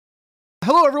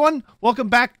Hello, everyone. Welcome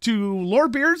back to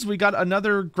Lorebeards. We got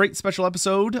another great special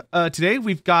episode today.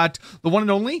 We've got the one and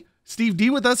only Steve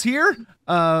Dee with us here.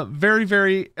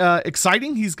 Very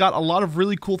exciting. He's got a lot of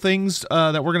really cool things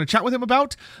that we're going to chat with him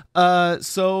about.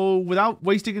 So without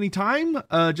wasting any time,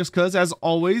 just because, as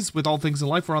always, with all things in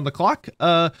life, we're on the clock.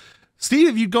 Steve,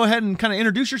 if you'd go ahead and kind of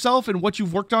introduce yourself and what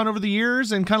you've worked on over the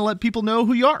years and kind of let people know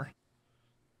who you are.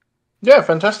 Yeah,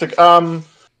 fantastic.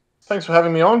 Thanks for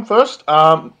having me on first.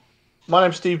 My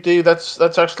name's Steve Dee. That's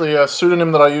actually a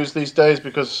pseudonym that I use these days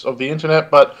because of the internet,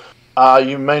 but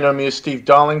you may know me as Steve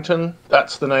Darlington.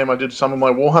 That's the name I did some of my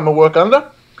Warhammer work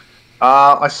under.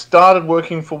 I started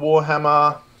working for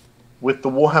Warhammer with the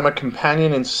Warhammer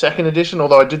Companion in 2nd edition,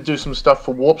 although I did do some stuff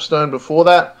for Warpstone before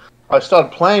that. I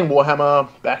started playing Warhammer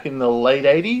back in the late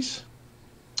 80s.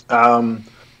 And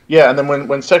then when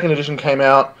 2nd edition came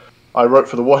out, I wrote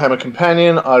for the Warhammer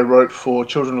Companion. I wrote for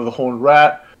Children of the Horned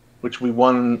Rat, which we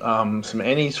won some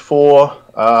Ennies for.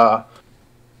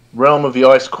 Realm of the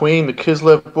Ice Queen, the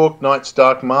Kislev book, Knight's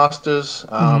Dark Masters,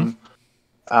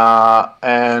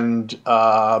 and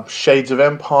Shades of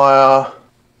Empire.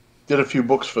 Did a few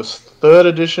books for 3rd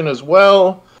edition as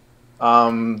well.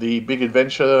 The Big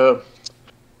Adventure,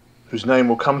 whose name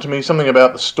will come to me, something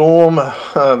about the Storm.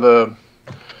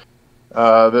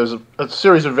 There's a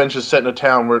series of adventures set in a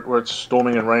town where it's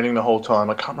storming and raining the whole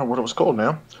time. I can't remember what it was called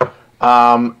now.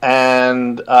 I've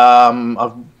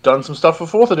done some stuff for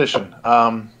 4th edition.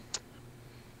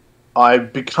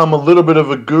 I've become a little bit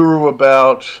of a guru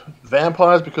about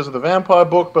vampires because of the vampire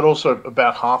book, but also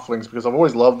about halflings because I've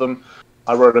always loved them.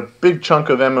 I wrote a big chunk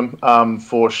of them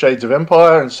for Shades of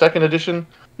Empire in 2nd edition.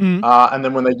 And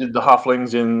then when they did the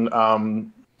halflings in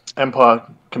Empire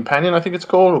Companion, I think it's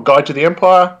called, or Guide to the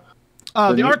Empire.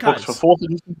 The Archives. Books for 4th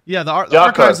edition. Yeah, the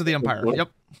Archives of the Empire.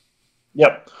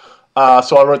 Yep.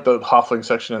 So I wrote the halfling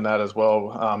section in that as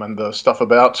well, and the stuff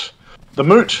about the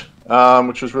Moot,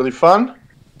 which was really fun.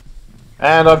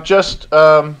 And I've just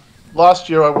last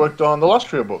year I worked on the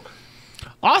Lustria book,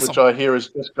 awesome, which I hear is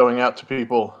just going out to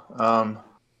people.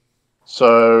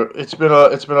 So it's been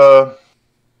a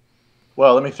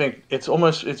well, let me think. It's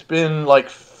been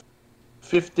like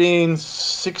 15,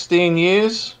 16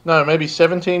 years, no, maybe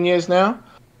 17 years now,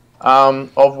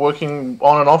 of working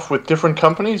on and off with different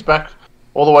companies back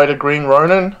all the way to Green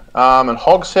Ronin and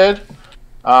Hogshead.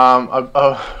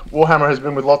 Warhammer has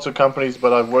been with lots of companies,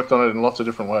 but I've worked on it in lots of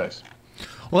different ways.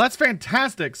 Well, that's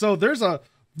fantastic. So there is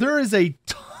a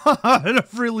ton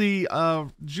of really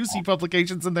juicy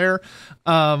publications in there.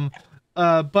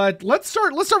 But let's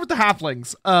start with the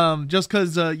halflings. Just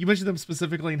because you mentioned them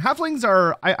specifically, and halflings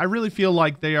are, I really feel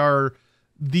like they are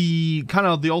the kind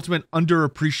of the ultimate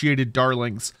underappreciated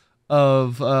darlings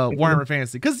of Warhammer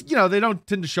Fantasy, because they don't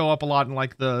tend to show up a lot in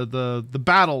like the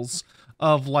battles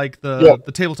of like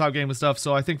the tabletop game and stuff.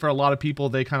 So I think for a lot of people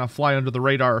they kind of fly under the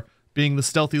radar, being the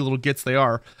stealthy little gits they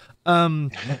are.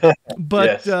 But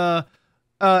yes.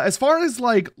 As far as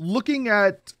like looking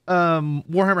at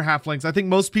Warhammer halflings, I think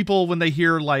most people when they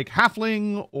hear like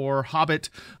halfling or hobbit,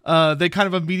 they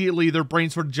kind of immediately their brain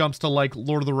sort of jumps to like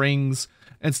Lord of the Rings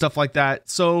and stuff like that.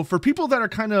 So for people that are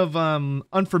kind of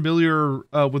unfamiliar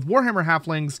with Warhammer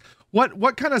halflings,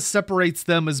 what kind of separates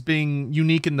them as being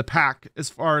unique in the pack as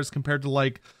far as compared to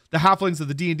like the halflings of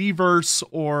the D&D verse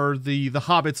or the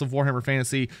hobbits of Warhammer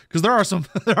Fantasy? Because there are some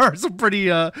pretty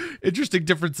interesting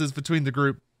differences between the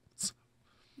groups.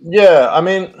 Yeah, I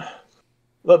mean,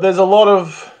 look, there's a lot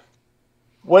of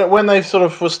when they sort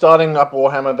of were starting up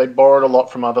Warhammer, they borrowed a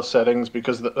lot from other settings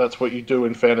because that's what you do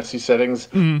in fantasy settings.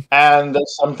 And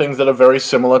there's some things that are very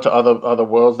similar to other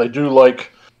worlds. They do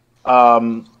like,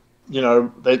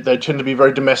 they tend to be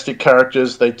very domestic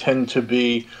characters. They tend to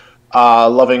be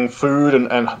loving food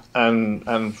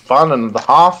and fun and the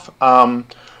hearth.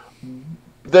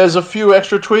 There's a few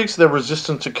extra tweaks. They're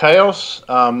resistant to chaos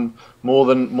more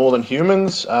than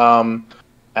humans.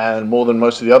 And more than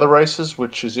most of the other races,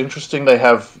 which is interesting. They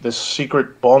have this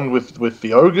secret bond with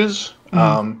the ogres,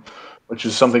 which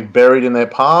is something buried in their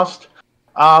past.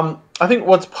 I think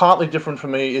what's partly different for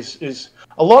me is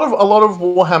a lot of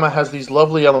Warhammer has these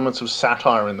lovely elements of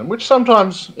satire in them, which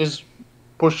sometimes is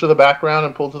pushed to the background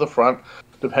and pulled to the front,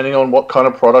 depending on what kind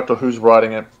of product or who's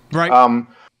writing it. Right.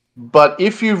 But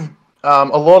if you've a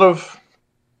lot of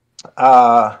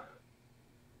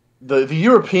the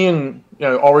European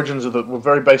origins were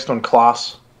very based on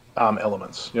class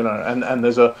elements, and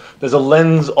there's a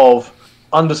lens of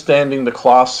understanding the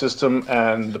class system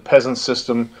and the peasant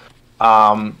system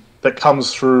that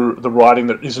comes through the writing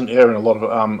that isn't there in a lot of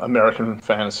American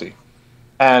fantasy.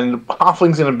 And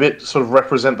halflings in a bit sort of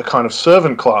represent the kind of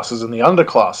servant classes and the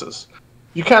underclasses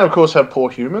You can, of course, have poor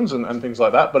humans and things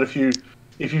like that, but if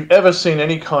you've ever seen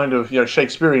any kind of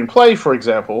Shakespearean play, for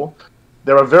example,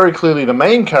 there are very clearly the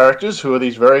main characters who are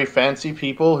these very fancy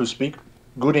people who speak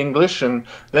good English, and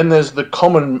then there's the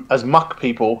common as muck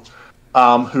people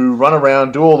who run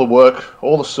around, do all the work,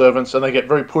 all the servants, and they get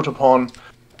very put upon,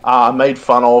 made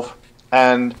fun of,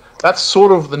 and that's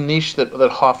sort of the niche that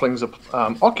halflings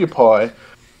occupy.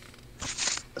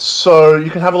 So you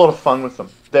can have a lot of fun with them.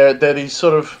 They're these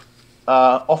sort of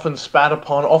often spat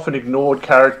upon, often ignored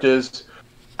characters.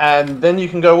 And then you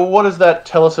can go, well, what does that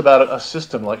tell us about a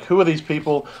system? Like, who are these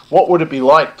people? What would it be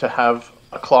like to have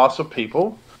a class of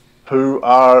people who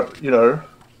are,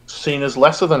 seen as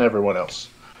lesser than everyone else?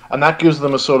 And that gives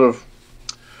them a sort of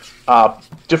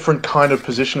different kind of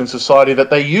position in society that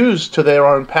they use to their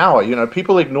own power.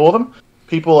 People ignore them.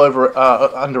 People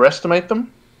underestimate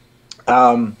them.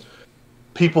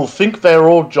 People think they're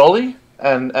all jolly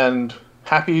and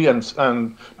happy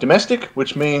and domestic,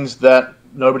 which means that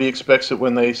nobody expects it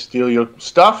when they steal your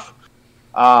stuff.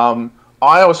 I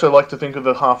also like to think of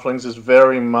the halflings as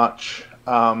very much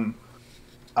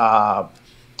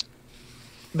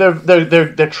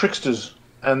they're tricksters,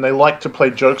 and they like to play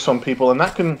jokes on people, and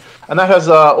that has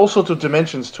all sorts of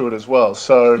dimensions to it as well.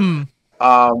 So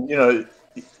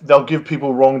they'll give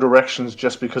people wrong directions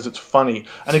just because it's funny.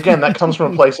 And again, that comes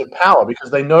from a place of power,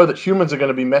 because they know that humans are going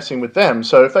to be messing with them.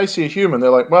 So if they see a human, they're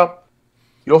like, well,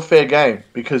 you're fair game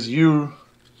because you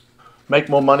make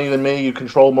more money than me, you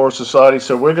control more of society,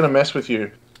 so we're going to mess with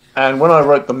you. And when I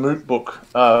wrote the Moot book,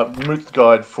 Moot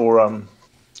guide for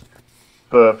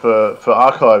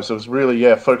archives, it was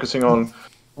really focusing on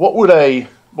what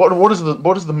does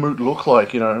the Moot look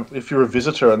like, if you're a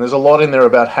visitor. And there's a lot in there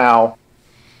about how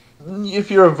if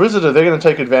you're a visitor, they're going to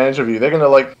take advantage of you. They're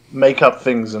going to make up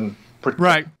things and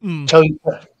tell you,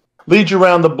 lead you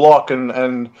around the block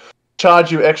and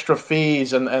charge you extra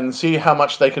fees and see how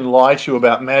much they can lie to you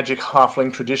about magic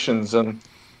halfling traditions and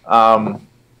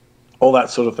all that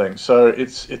sort of thing. So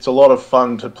it's a lot of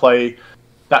fun to play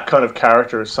that kind of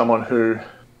character as someone who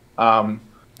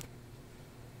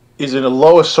is in a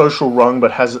lower social rung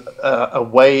but has a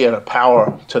way and a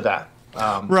power to that.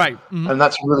 And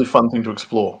that's a really fun thing to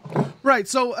explore. Right.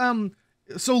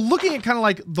 So looking at kind of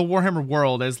like the Warhammer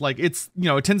world as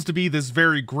it tends to be this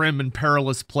very grim and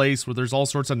perilous place where there's all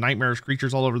sorts of nightmarish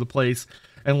creatures all over the place.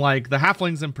 And the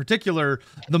halflings in particular,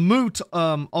 the Moot,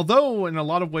 although in a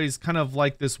lot of ways kind of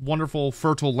like this wonderful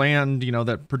fertile land,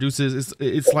 that produces,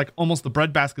 it's like almost the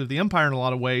breadbasket of the Empire in a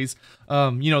lot of ways.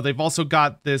 They've also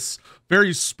got this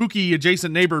very spooky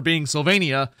adjacent neighbor being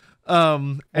Sylvania.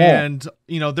 And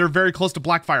they're very close to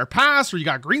Blackfire Pass, where you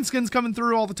got greenskins coming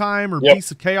through all the time, or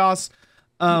Beasts of Chaos.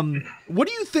 What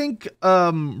do you think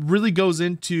really goes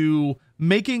into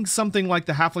making something like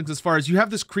the halflings, as far as you have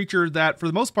this creature that for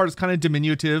the most part is kind of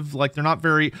diminutive, they're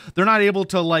not able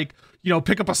to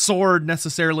pick up a sword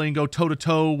necessarily and go toe to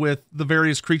toe with the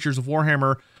various creatures of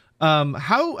Warhammer.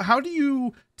 How do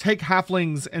you take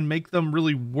halflings and make them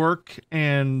really work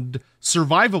and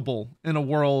survivable in a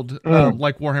world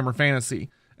like Warhammer Fantasy,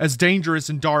 as dangerous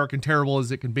and dark and terrible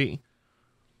as it can be?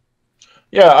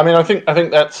 Yeah, I mean, I think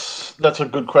that's a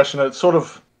good question.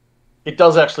 It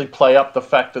does actually play up the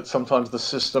fact that sometimes the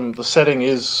setting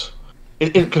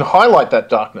it can highlight that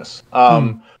darkness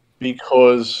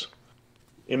because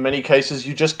in many cases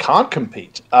you just can't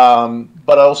compete.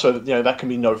 But also, that can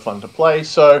be no fun to play.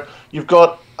 So you've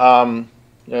got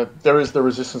there is the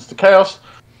resistance to chaos.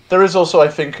 There is also, I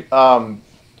think,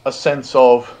 a sense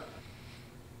of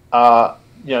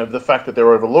the fact that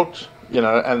they're overlooked.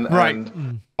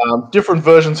 And different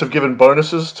versions have given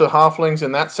bonuses to halflings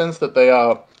in that sense, that they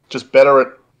are just better at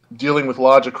dealing with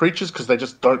larger creatures because they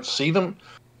just don't see them.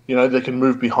 They can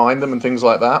move behind them and things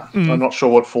like that. I'm not sure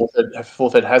what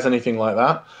fourth ed has anything like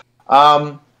that.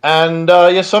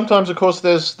 Sometimes, of course,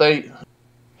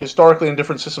 historically in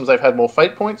different systems they've had more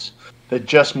fate points. They're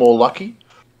just more lucky,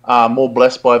 more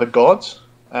blessed by the gods,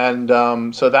 and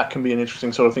so that can be an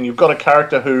interesting sort of thing. You've got a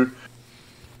character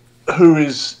who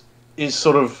is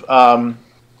sort of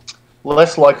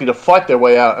less likely to fight their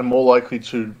way out and more likely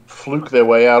to fluke their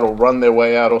way out or run their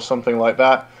way out or something like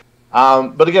that.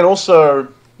 But again,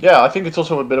 also, I think it's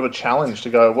also a bit of a challenge to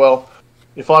go, well,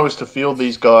 if I was to field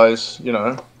these guys,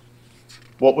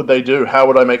 what would they do? How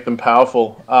would I make them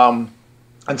powerful?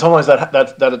 And sometimes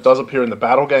that it does appear in the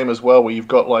battle game as well, where you've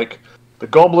got the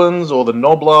goblins or the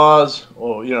noblars,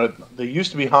 or there used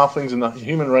to be halflings in the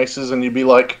human races, and you'd be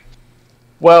like,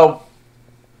 well,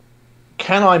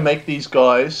 can I make these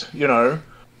guys,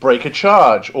 break a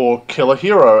charge or kill a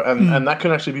hero? And that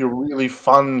can actually be a really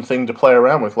fun thing to play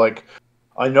around with.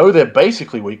 I know they're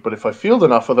basically weak, but if I field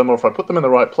enough of them, or if I put them in the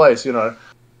right place,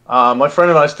 my friend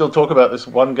and I still talk about this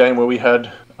one game where we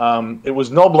had, it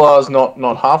was Noblars, not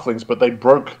halflings, but they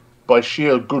broke by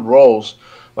sheer good rolls,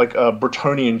 like a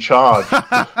Bretonian charge.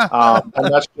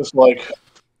 And that's just like,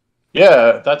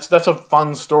 yeah, that's a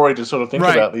fun story to sort of think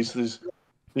about. These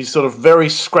sort of very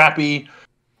scrappy,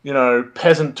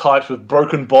 peasant types with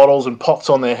broken bottles and pots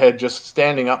on their head, just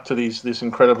standing up to these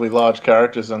incredibly large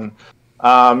characters. And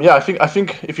I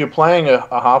think if you're playing a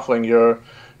halfling, you're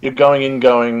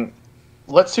going,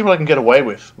 let's see what I can get away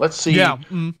with. Let's see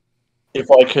if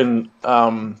I can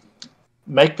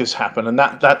make this happen. And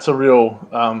that's a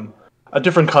real a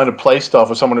different kind of play style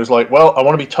for someone who's like, well, I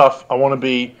want to be tough. I want to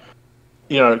be,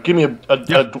 give me I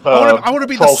want to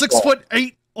be the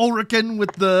 6'8" Ulrican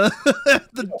with the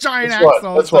the giant axe. Right.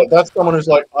 That's right. That's someone who's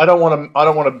like, I don't want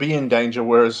to be in danger.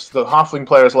 Whereas the halfling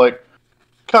player is like,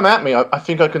 come at me. I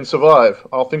think I can survive.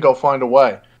 I'll find a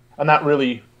way. And that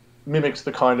really mimics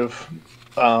the kind of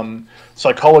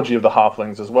psychology of the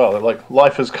halflings as well. They're like,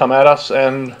 life has come at us,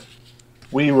 and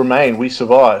we remain. We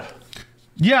survive.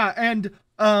 Yeah, and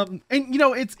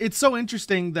it's so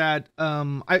interesting that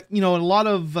in a lot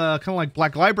of kind of like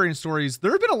Black Librarian stories,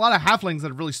 there have been a lot of halflings that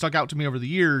have really stuck out to me over the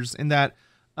years. In that,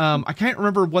 I can't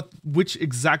remember which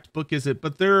exact book is it,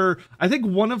 but I think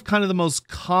one of kind of the most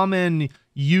common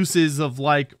uses of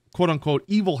like quote unquote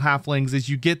evil halflings is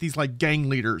you get these like gang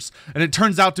leaders, and it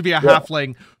turns out to be a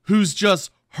halfling who's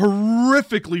just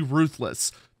horrifically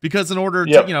ruthless, because in order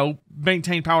to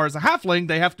maintain power as a halfling,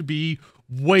 they have to be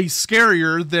way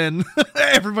scarier than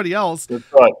everybody else. That's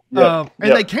right.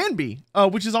 And they can be,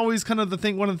 which is always kind of the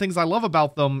thing. One of the things I love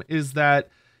about them is that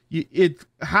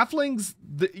halflings,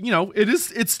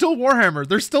 it's still Warhammer.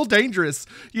 They're still dangerous.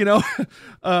 It's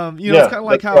kind of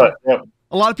like how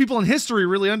a lot of people in history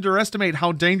really underestimate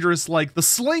how dangerous like the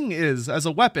sling is as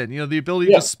a weapon. The ability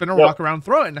to just spin a rock around and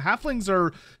throw it. And halflings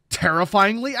are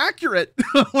terrifyingly accurate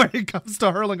when it comes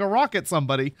to hurling a rock at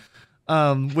somebody.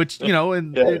 Which,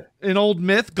 in old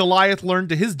myth, Goliath learned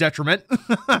to his detriment.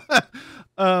 But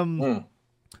go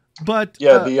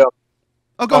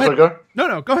ahead. Go?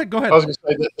 No, go ahead. I was going to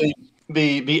say that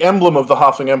the emblem of the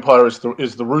Halfling Empire is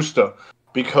the rooster,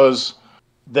 because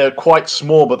they're quite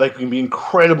small, but they can be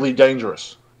incredibly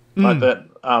dangerous. Like that,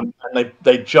 and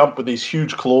they jump with these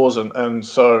huge claws, and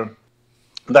so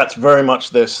that's very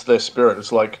much their spirit.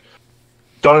 It's like,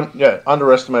 don't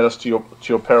underestimate us to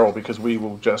your peril, because we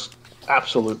will just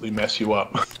absolutely mess you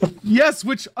up. Yes,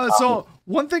 which so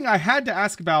one thing I had to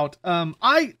ask about,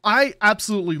 I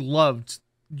absolutely loved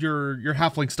your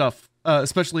halfling stuff,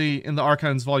 especially in the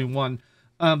Archons Volume 1.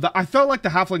 I felt like the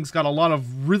halflings got a lot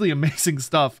of really amazing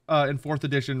stuff in 4th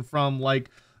edition, from like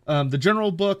the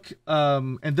general book,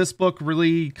 and this book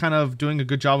really kind of doing a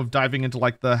good job of diving into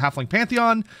like the halfling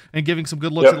pantheon and giving some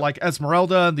good looks at like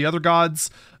Esmeralda and the other gods.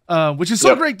 Which is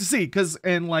so great to see,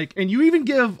 and you even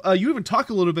talk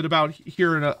a little bit about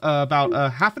here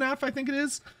about Half-an-Half, I think it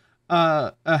is,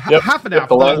 Half-an-Half,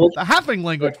 the halfling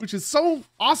language, which is so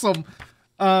awesome.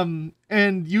 And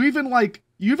you even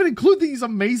include these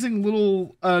amazing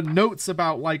little notes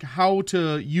about like how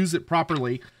to use it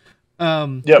properly,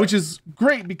 which is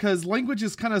great, because language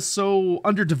is kind of so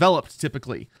underdeveloped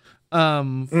typically.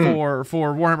 For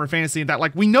Warhammer Fantasy, and that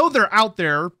like we know they're out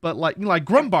there, but like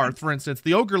Grumbarth, for instance,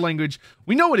 the ogre language,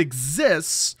 we know it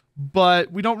exists,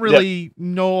 but we don't really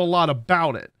know a lot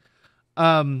about it.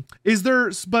 But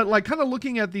like kind of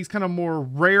looking at these kind of more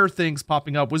rare things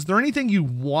popping up, was there anything you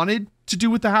wanted to do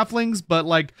with the halflings, but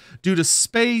like due to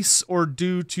space or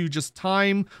due to just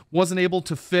time wasn't able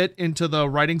to fit into the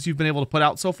writings you've been able to put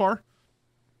out so far?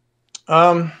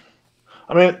 I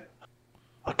mean,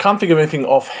 I can't think of anything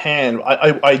offhand.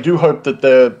 I do hope that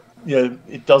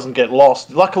it doesn't get lost.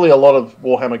 Luckily, a lot of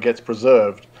Warhammer gets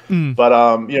preserved,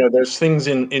 but there's things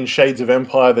in Shades of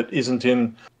Empire that isn't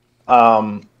in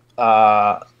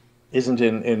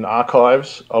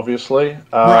archives, obviously,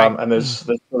 and there's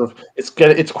sort of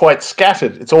it's quite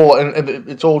scattered. It's all and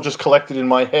it's all just collected in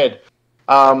my head.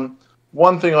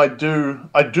 One thing I'd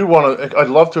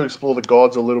love to explore the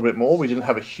gods a little bit more. We didn't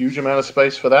have a huge amount of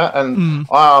space for that, and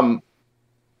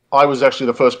I was actually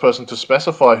the first person to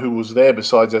specify who was there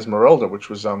besides Esmeralda, which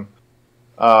was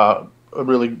a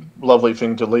really lovely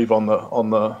thing to leave on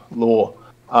the lore.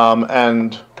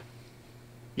 And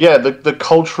the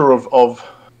culture of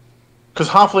because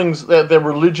halflings, their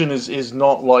religion is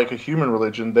not like a human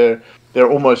religion.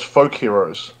 They're almost folk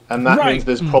heroes, and that means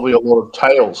there's probably a lot of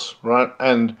tales, right?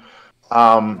 And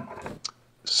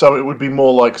so it would be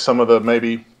more like some of the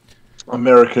maybe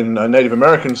Native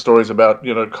American stories about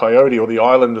Coyote, or the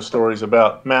Islander stories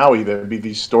about Maui. There'd be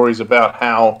these stories about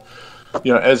how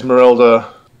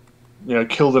Esmeralda,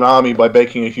 killed an army by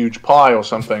baking a huge pie or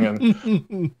something, and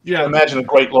you can imagine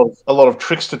a lot of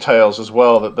trickster tales as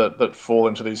well that fall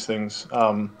into these things.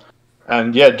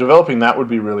 And developing that would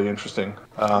be really interesting.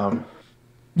 So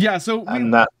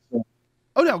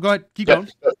oh no, go ahead, keep going.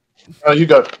 You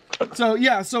go.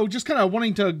 So just kind of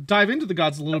wanting to dive into the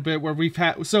gods a little bit, where we've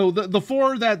had the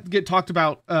four that get talked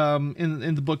about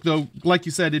in the book, though, like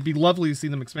you said, it'd be lovely to see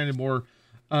them expanded more.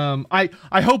 I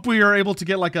hope we are able to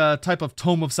get like a type of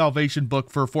Tome of Salvation book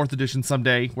for 4th edition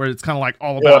someday, where it's kind of like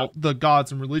all about the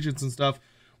gods and religions and stuff,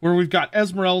 where we've got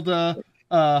Esmeralda,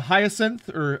 Hyacinth,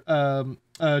 or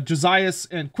Josias,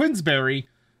 and Queensberry.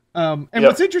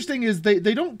 What's interesting is they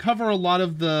don't cover a lot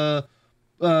of the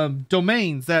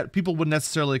domains that people would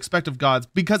necessarily expect of gods,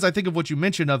 because I think of what you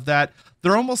mentioned of that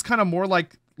they're almost kind of more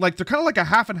like they're kind of like a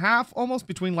half and half almost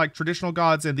between like traditional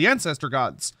gods and the ancestor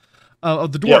gods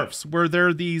of the dwarves, where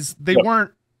they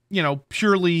weren't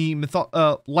purely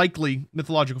likely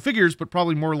mythological figures, but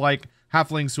probably more like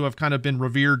halflings who have kind of been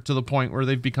revered to the point where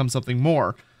they've become something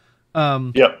more.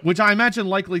 Which I imagine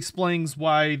likely explains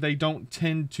why they don't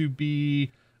tend to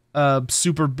be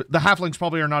the halflings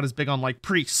probably are not as big on like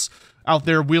priests out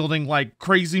there wielding like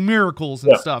crazy miracles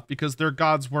and stuff, because their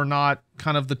gods were not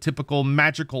kind of the typical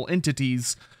magical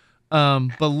entities, but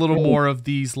a little more of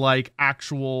these like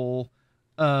actual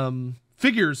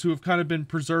figures who have kind of been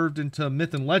preserved into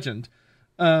myth and legend.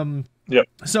 So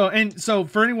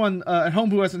for anyone at home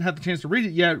who hasn't had the chance to read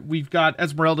it yet, we've got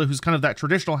Esmeralda, who's kind of that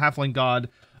traditional halfling god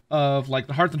of like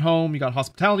the hearth and home. You got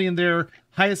hospitality in there.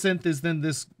 Hyacinth is then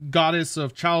this goddess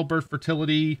of childbirth,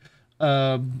 fertility,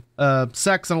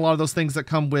 sex, and a lot of those things that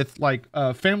come with like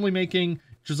family making.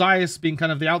 Josias being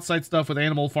kind of the outside stuff with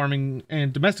animal farming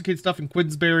and domesticated stuff, and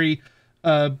Queensberry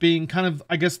being kind of,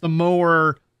 I guess, the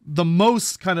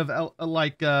most kind of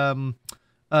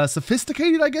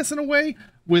sophisticated, I guess, in a way,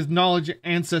 with knowledge,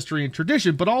 ancestry, and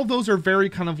tradition. But all those are very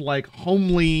kind of like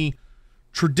homely,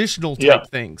 traditional type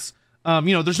things.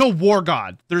 There's no war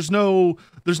god. There's no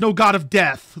god of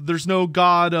death. There's no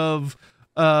god of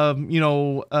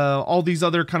all these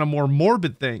other kind of more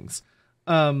morbid things.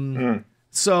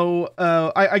 So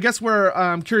I guess where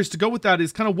I'm curious to go with that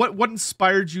is kind of what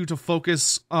inspired you to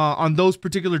focus on those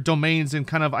particular domains and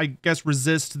kind of, I guess,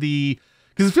 resist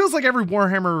because it feels like every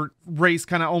Warhammer race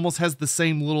kind of almost has the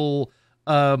same little,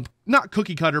 not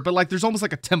cookie cutter, but like there's almost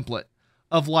like a template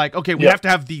of like, okay, we have to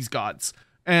have these gods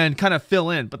and kind of fill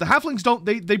in. But the halflings don't,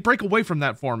 they break away from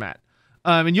that format.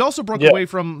 And you also broke away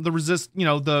from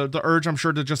the urge, I'm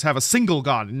sure, to just have a single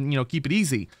god and, keep it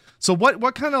easy. So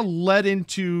what kind of led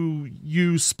into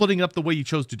you splitting up the way you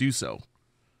chose to do so?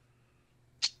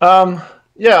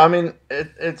 I mean,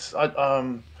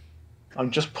 I'm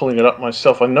just pulling it up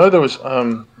myself. I know there was,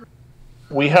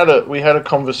 we had a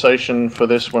conversation for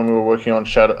this when we were working on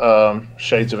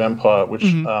Shades of Empire, which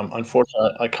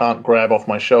unfortunately I can't grab off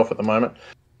my shelf at the moment.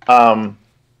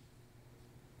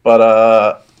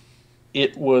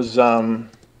 It was, I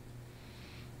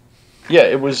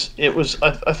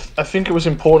think it was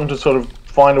important to sort of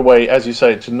find a way, as you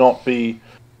say, to not be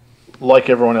like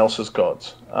everyone else's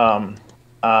gods, and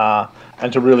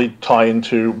to really tie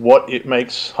into what it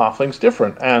makes halflings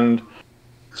different. And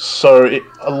so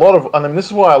this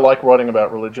is why I like writing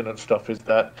about religion and stuff, is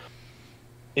that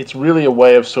it's really a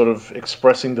way of sort of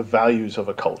expressing the values of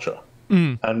a culture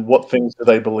and what things do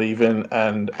they believe in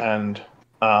and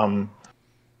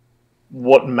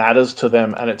what matters to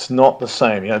them. And it's not the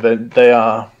same. They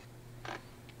are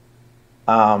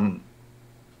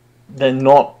they're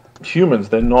not humans.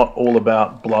 They're not all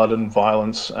about blood and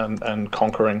violence and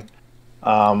conquering.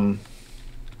 The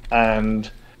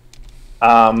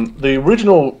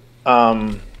original,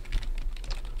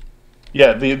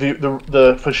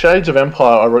 for Shades of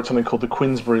Empire, I wrote something called the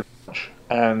Queensberry Lodge,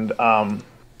 and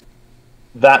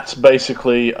that's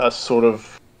basically a sort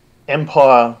of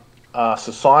empire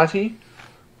society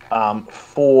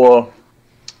for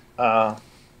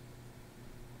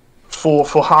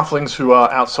halflings who are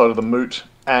outside of the moot,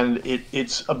 and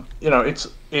it's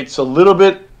a little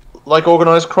bit like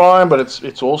organized crime, but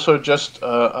it's also just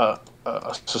a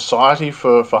society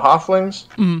for halflings.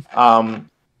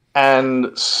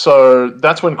 And so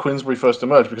that's when Queensberry first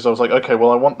emerged, because I was like, okay,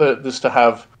 well, I want this to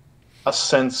have a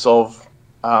sense of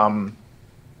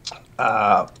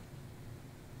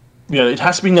it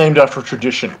has to be named after a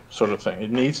tradition, sort of thing.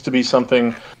 It needs to be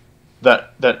something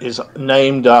that is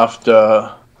named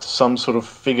after some sort of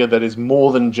figure that is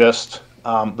more than just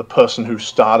the person who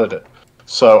started it.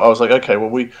 So I was like, okay, well,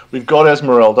 we've got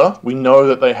Esmeralda. We know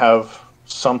that they have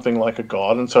something like a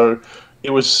god, and so it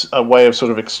was a way of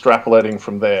sort of extrapolating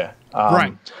from there.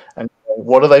 Right. And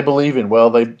What do they believe in? Well,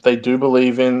 they do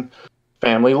believe in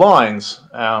family lines.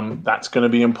 That's going to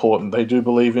be important. They do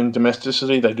believe in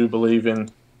domesticity. They do believe in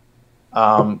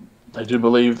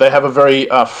they have a very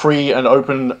free and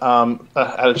open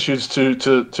attitudes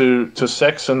to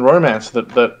sex and romance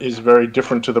that is very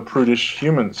different to the prudish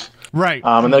humans. Right.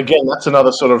 And again, that's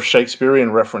another sort of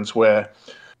Shakespearean reference where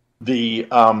the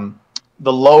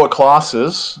lower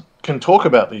classes can talk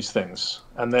about these things,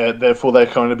 and therefore they're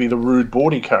going to be the rude,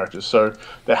 bawdy characters. So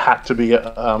there had to be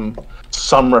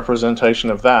some representation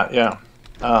of that. Yeah.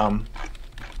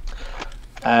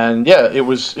 And yeah, it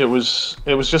was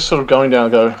just sort of going down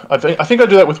and go. I think I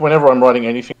do that with whenever I'm writing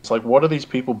anything. It's like, what do these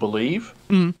people believe?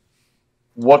 Mm.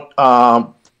 What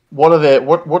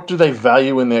do they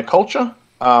value in their culture?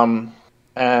 And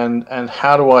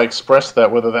how do I express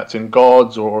that, whether that's in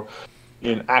gods or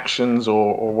in actions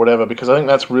or whatever? Because I think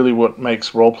that's really what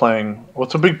makes role playing. Well,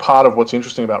 it's a big part of what's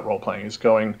interesting about role playing is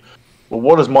going, well,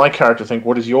 what does my character think?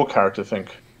 What does your character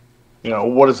think?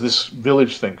 What does this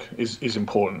village think is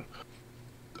important?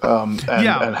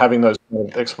 And having those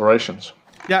explorations.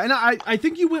 Yeah, and I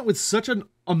think you went with such an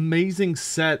amazing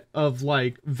set of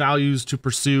like values to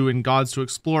pursue and gods to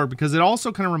explore, because it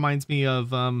also kind of reminds me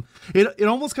of it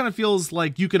almost kind of feels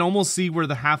like you can almost see where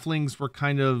the halflings were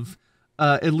kind of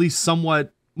at least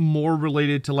somewhat more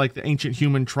related to like the ancient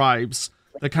human tribes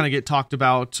that kind of get talked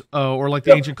about, or like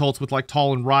the ancient cults with like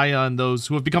Tal and Raya and those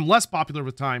who have become less popular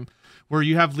with time, where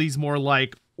you have these more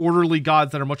like orderly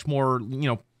gods that are much more,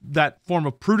 that form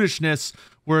of prudishness,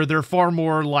 where they're far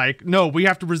more like, no, we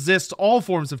have to resist all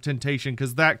forms of temptation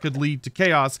because that could lead to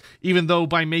chaos, even though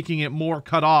by making it more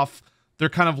cut off, they're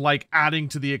kind of like adding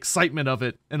to the excitement of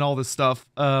it and all this stuff,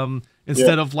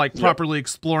 instead of like properly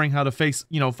exploring how to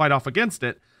fight off against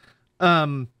it.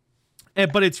 But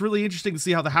it's really interesting to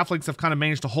see how the halflings have kind of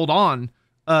managed to hold on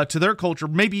to their culture,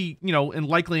 maybe, and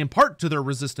likely in part to their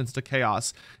resistance to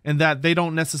chaos, and that they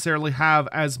don't necessarily have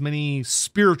as many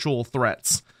spiritual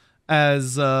threats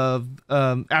as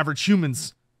average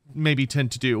humans maybe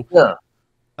tend to do. Yeah.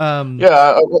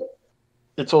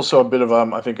 It's also a bit of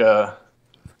I think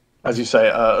as you say,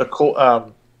 a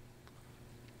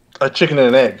chicken and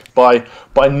an egg. By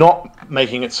not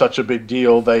making it such a big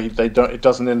deal, it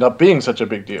doesn't end up being such a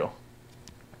big deal.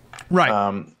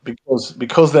 Right.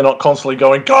 Because they're not constantly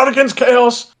going God against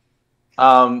chaos.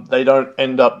 They don't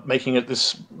end up making it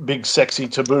this big sexy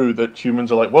taboo that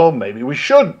humans are like, well, maybe we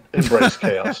should embrace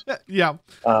chaos. Yeah.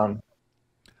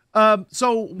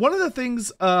 So one of the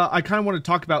things I kind of want to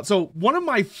talk about. So one of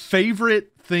my favorite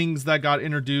things that got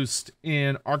introduced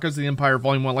in Archives of the Empire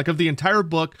Volume 1, like of the entire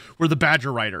book, were the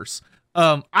Badger Riders.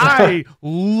 I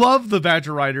love the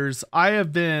Badger Riders. I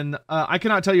have been, I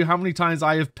cannot tell you how many times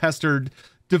I have pestered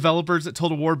developers at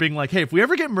Total War being like, hey, if we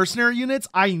ever get mercenary units,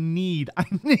 I need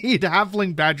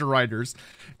halfling Badger Riders.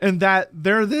 And that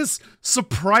they're this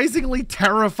surprisingly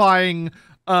terrifying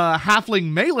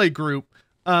halfling melee group,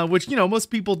 which, most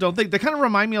people don't think. They kind of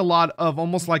remind me a lot of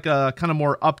almost like a kind of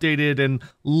more updated and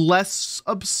less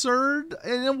absurd,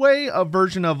 in a way, a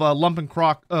version of Lump and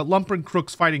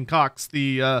Crooks Fighting Cocks,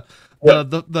 the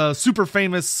super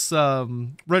famous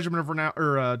Regiment of Renown,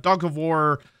 or Dog of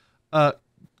War,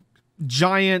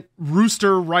 giant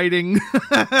rooster riding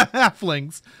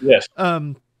halflings. Yes.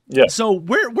 So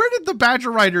where did the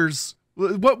Badger Riders,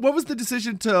 what was the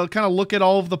decision to kind of look at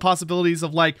all of the possibilities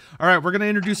of like, all right, we're going to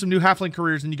introduce some new halfling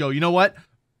careers, and you go, you know what?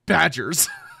 Badgers.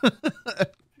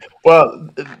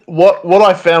 Well, what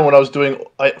I found when I was doing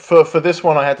for this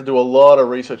one, I had to do a lot of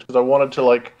research because I wanted to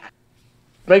like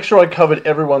make sure I covered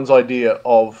everyone's idea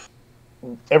of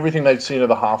everything they'd seen of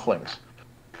the halflings.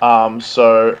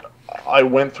 So I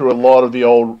went through a lot of the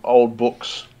old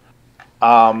books,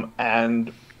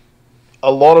 and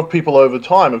a lot of people over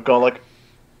time have gone like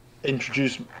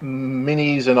introduced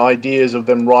minis and ideas of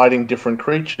them riding different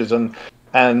creatures, and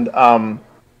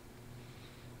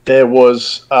there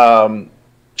was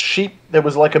sheep. There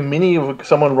was like a mini of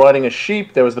someone riding a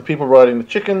sheep. There was the people riding the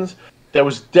chickens. There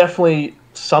was definitely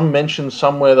some mention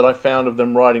somewhere that I found of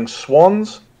them riding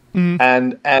swans.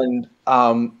 And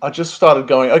I just started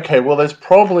going, okay, well, there's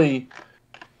probably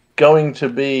going to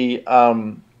be,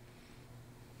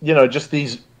 just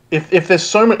these. If there's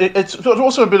so many, it's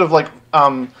also a bit of like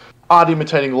art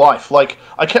imitating life. Like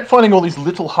I kept finding all these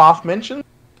little half mentions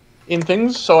in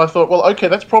things, so I thought, well, okay,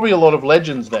 that's probably a lot of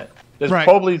legends then. There's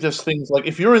probably just things like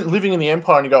if you're living in the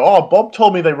Empire and you go, oh, Bob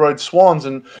told me they rode swans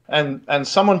and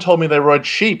someone told me they rode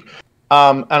sheep,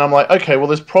 and I'm like, okay, well,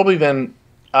 there's probably then.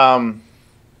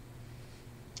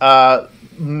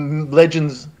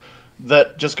 Legends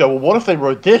that just go, well, what if they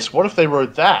wrote this? What if they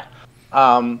wrote that?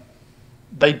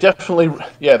 they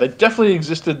definitely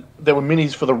existed. There were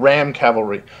minis for the ram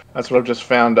cavalry. That's what I've just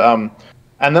found.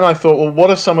 And then I thought, well, what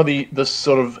are some of the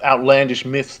sort of outlandish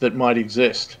myths that might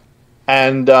exist?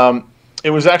 And it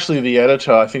was actually the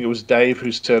editor, I think it was Dave,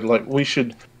 who said, like, we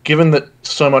should, given that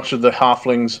so much of the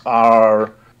halflings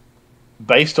are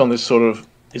based on this sort of,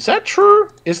 is that true?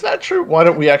 Is that true? Why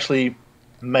don't we actually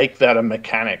make that a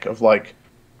mechanic of, like,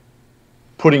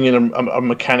 putting in a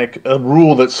mechanic, a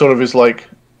rule that sort of is like,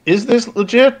 is this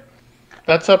legit?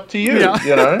 That's up to you,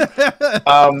 you know?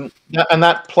 And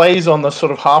that plays on the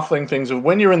sort of halfling things of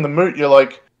when you're in the moot, you're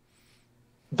like,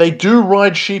 they do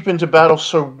ride sheep into battle,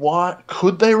 so why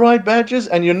could they ride badgers?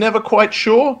 And you're never quite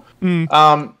sure.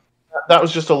 That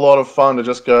was just a lot of fun to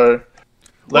just go,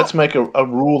 let's make a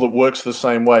rule that works the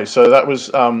same way. So that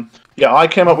was, I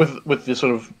came up with this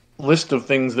sort of list of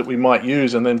things that we might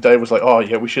use, and then Dave was like, oh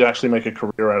yeah, we should actually make a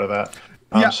career out of that.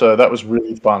 So that was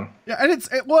really fun. Yeah, and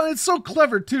it's so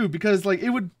clever too, because like it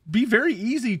would be very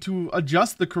easy to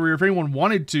adjust the career if anyone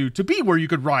wanted to be where you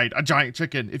could ride a giant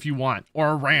chicken if you want, or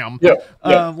a ram.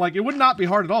 Like it would not be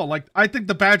hard at all. Like I think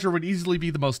the badger would easily be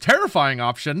the most terrifying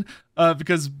option,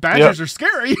 because badgers are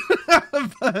scary.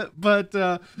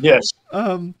 but yes,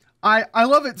 I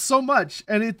love it so much,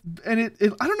 and it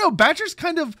I don't know, badgers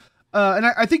kind of. And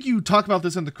I think you talk about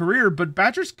this in the career, but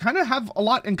badgers kind of have a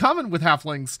lot in common with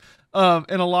halflings,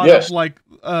 and a lot of like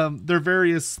their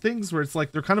various things where it's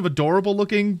like they're kind of adorable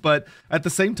looking, but at the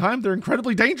same time they're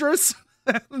incredibly dangerous.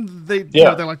 they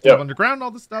like to live underground and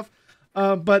all this stuff.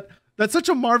 But that's such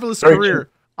a marvelous career.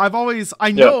 True.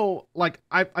 I know, like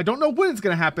I don't know when it's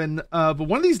gonna happen, but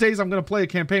one of these days I'm gonna play a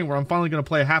campaign where I'm finally gonna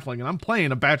play a halfling, and I'm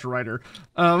playing a badger rider.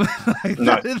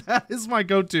 That is my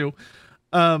go-to.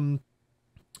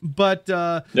 But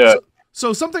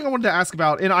so something I wanted to ask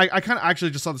about, and I kind of actually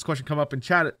just saw this question come up in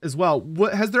chat as well.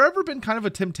 Has there ever been kind of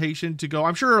a temptation to go?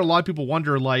 I'm sure a lot of people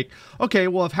wonder, like, okay,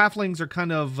 well, if halflings are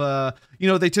kind of,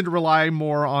 they tend to rely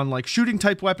more on like shooting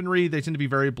type weaponry. They tend to be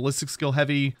very ballistic skill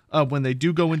heavy when they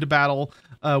do go into battle.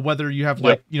 Whether you have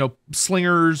like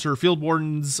slingers or field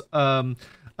wardens.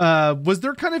 Was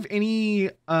there kind of any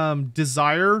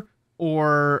desire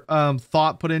or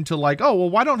thought put into like, oh, well,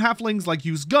 why don't halflings like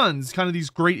use guns, kind of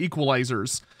these great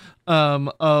equalizers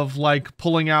of like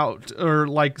pulling out or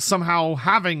like somehow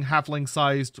having halfling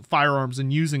sized firearms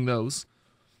and using those?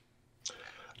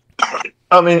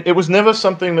 I mean, it was never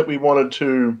something that we wanted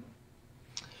to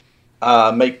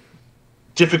make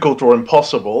difficult or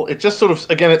impossible. It just sort of,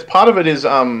 again, it's part of it is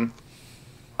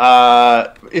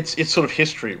it's sort of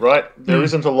history, right? There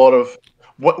isn't a lot of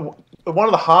one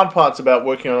of the hard parts about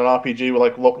working on an RPG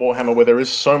like Warhammer, where there is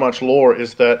so much lore,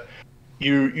 is that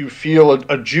you feel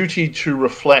a duty to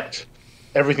reflect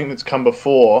everything that's come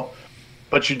before,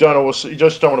 but you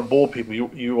just don't want to bore people.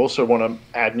 You also want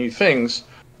to add new things,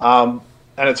 and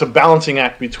it's a balancing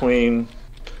act between,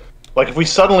 like, if we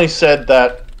suddenly said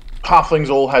that halflings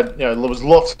all had,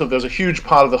 there's a huge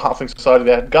part of the halfling society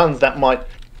that had guns, that might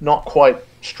not quite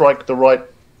strike the right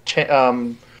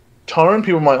tone.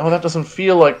 People might, that doesn't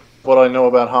feel like what I know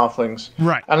about halflings.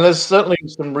 Right. And there's certainly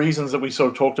some reasons that we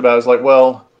sort of talked about. Is like,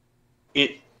 well,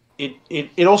 it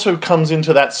also comes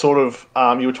into that sort of,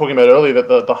 you were talking about earlier, that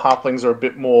the halflings are a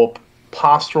bit more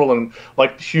pastoral and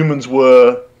like humans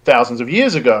were thousands of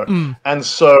years ago. And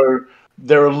so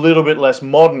they're a little bit less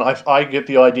modern. I get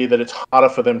the idea that it's harder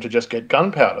for them to just get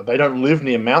gunpowder. They don't live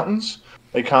near mountains.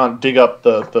 They can't dig up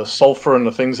the sulfur and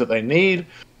the things that they need.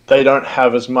 They don't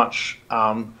have as much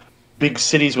big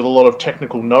cities with a lot of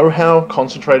technical know-how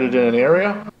concentrated in an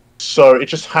area. So it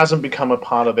just hasn't become a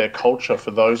part of their culture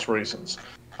for those reasons.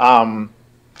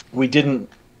 We didn't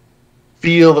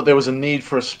feel that there was a need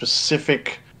for a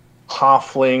specific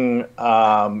halfling,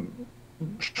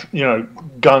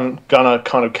 gunner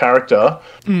kind of character,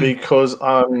 because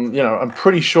I'm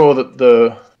pretty sure that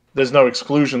there's no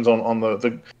exclusions on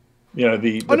the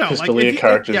pistolier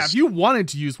characters. If you wanted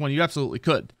to use one, you absolutely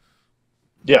could.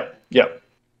 Yeah.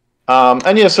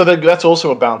 So that's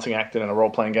also a balancing act in a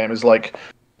role-playing game. Is like,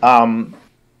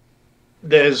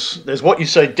 there's what you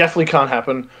say definitely can't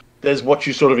happen. There's what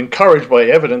you sort of encourage by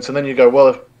evidence, and then you go, well,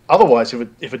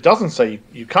 if it doesn't say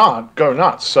you can't, go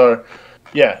nuts. So,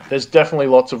 yeah, there's definitely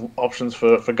lots of options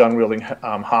for gun-wielding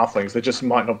halflings. There just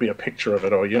might not be a picture of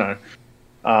it, or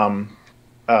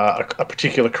a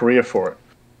particular career for it.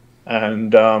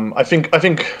 And I think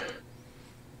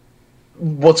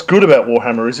what's good about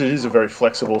Warhammer is it is a very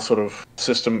flexible sort of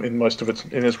system in most of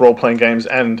its role-playing games.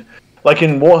 And like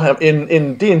in Warhammer,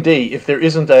 in D&D, if there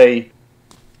isn't a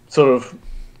sort of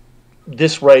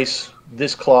this race,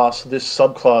 this class, this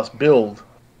subclass build,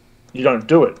 you don't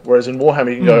do it. Whereas in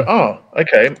Warhammer, you can go, oh,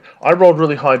 okay, I rolled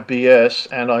really high BS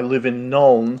and I live in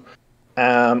Nuln.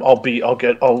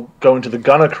 I'll go into the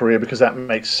gunner career because that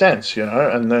makes sense, you know,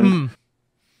 and then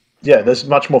there's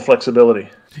much more flexibility.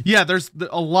 Yeah, there's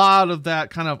a lot of that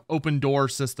kind of open door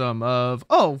system of,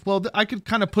 oh, well, I could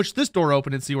kind of push this door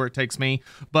open and see where it takes me,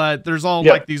 but there's all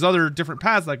like these other different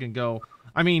paths I can go.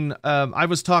 I mean, I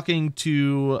was talking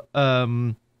to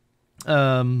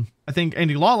I think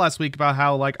Andy Law last week about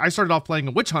how like I started off playing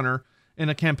a witch hunter in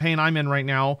a campaign I'm in right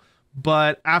now,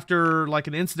 but after like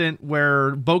an incident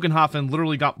where Bogenhofen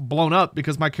literally got blown up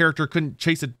because my character couldn't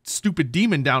chase a stupid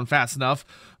demon down fast enough,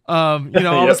 I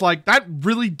was like, that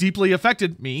really deeply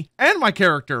affected me and my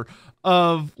character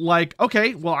of like,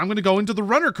 okay, well, I'm going to go into the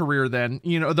runner career then,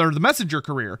 the messenger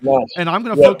career. Yes. And I'm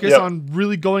going to focus on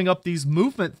really going up these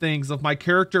movement things of my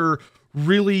character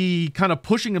really kind of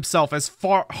pushing himself as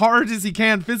hard as he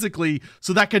can physically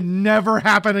so that could never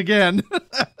happen again.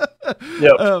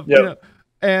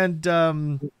 And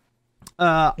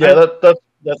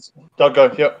that's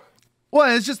go. Yep.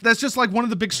 Well, that's just like one of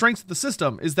the big strengths of the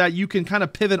system is that you can kind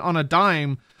of pivot on a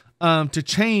dime to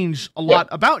change a lot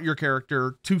about your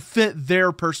character to fit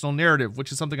their personal narrative,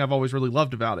 which is something I've always really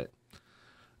loved about it.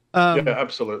 Yeah,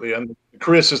 absolutely. And the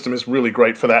career system is really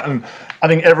great for that. And I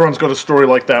think everyone's got a story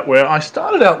like that where I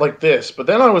started out like this, but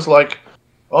then I was like,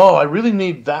 oh, I really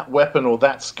need that weapon or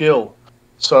that skill.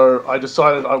 So I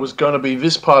decided I was going to be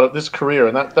this part of this career.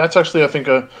 And that's actually, I think,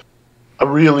 a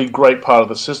really great part of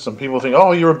the system. People think,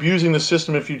 oh, you're abusing the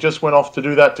system if you just went off to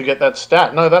do that to get that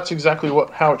stat. No, that's exactly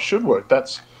how it should work.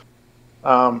 That's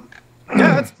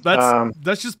that's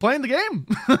just playing the game.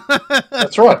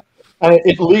 That's right. And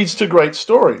it leads to great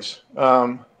stories. We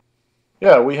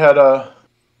had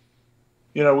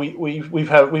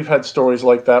we've had stories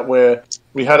like that where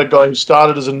we had a guy who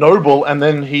started as a noble and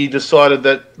then he decided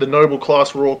that the noble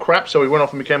class were all crap, so he went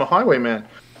off and became a highwayman.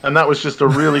 And that was just a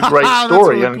really great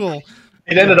story. Really and cool.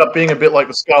 It ended up being a bit like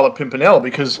the Scarlet Pimpernel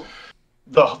because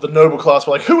the noble class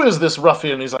were like, "Who is this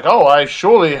ruffian?" And he's like, "Oh, I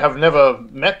surely have never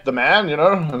met the man,"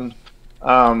 And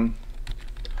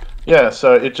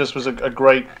so it just was a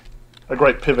great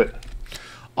pivot.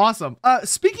 Awesome.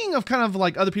 Speaking of kind of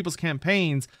like other people's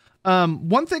campaigns,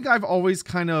 one thing I've always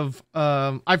kind of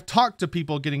I've talked to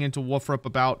people getting into Wolfrup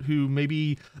about who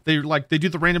maybe they do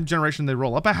the random generation, they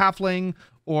roll up a halfling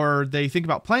or they think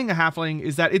about playing a halfling,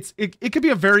 is that it could be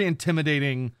a very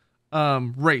intimidating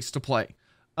race to play.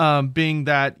 Being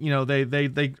that,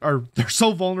 they're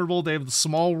so vulnerable. They have the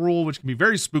small rule, which can be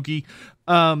very spooky.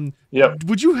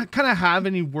 Would you kind of have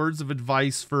any words of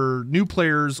advice for new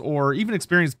players or even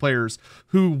experienced players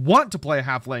who want to play a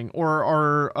halfling or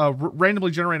are randomly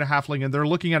generate a halfling and they're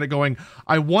looking at it going,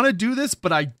 I want to do this,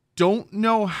 but I don't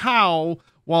know how,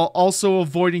 while also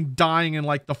avoiding dying in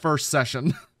like the first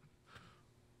session?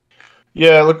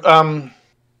 Yeah, look, I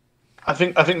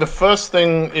think the first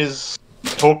thing is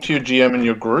talk to your GM and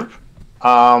your group.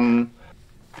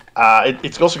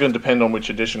 It's also going to depend on which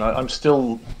edition. I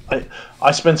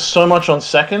spend so much on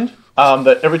second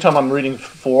that every time I'm reading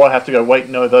 4, I have to go, wait,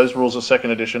 no, those rules are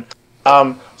second edition.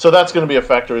 So that's going to be a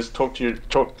factor, is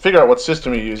figure out what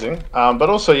system you're using. But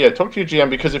also, talk to your GM,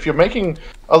 because if you're making...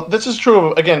 this is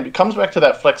true, again, it comes back to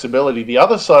that flexibility. The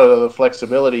other side of the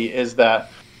flexibility is that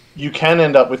you can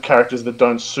end up with characters that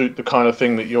don't suit the kind of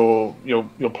thing that you're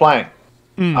playing.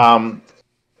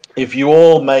 If you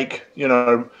all make,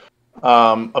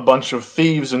 a bunch of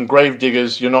thieves and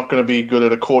gravediggers, you're not going to be good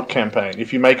at a court campaign.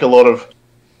 If you make a lot of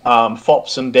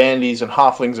fops and dandies and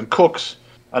halflings and cooks,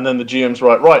 and then the GM's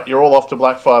right, you're all off to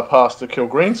Blackfire Pass to kill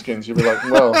greenskins, you'll be like,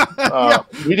 well,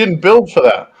 we didn't build for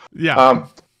that. Yeah.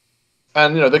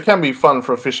 And, they can be fun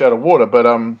for a fish out of water, but,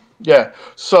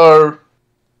 So,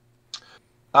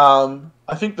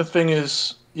 I think the thing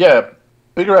is,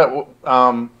 figure out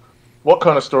what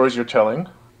kind of stories you're telling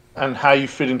and how you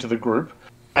fit into the group,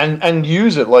 and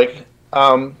use it. Like,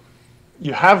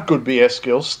 you have good BS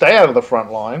skills, stay out of the front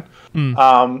line,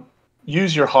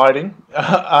 use your hiding,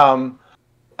 don't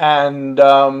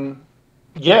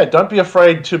be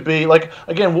afraid to be, like,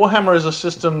 again, Warhammer is a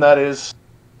system that is,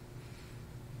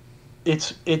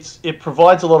 it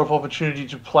provides a lot of opportunity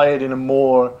to play it in a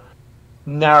more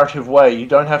narrative way. You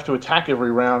don't have to attack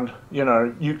every round.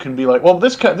 You can be like, well,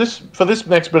 this for this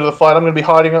next bit of the fight, I'm going to be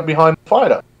hiding up behind the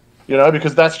fighter,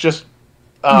 because that's just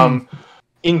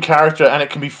in character, and it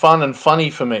can be fun and funny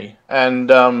for me. And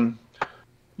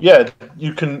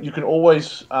you can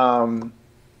always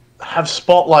have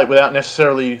spotlight without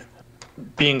necessarily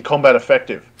being combat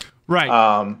effective.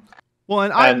 Right.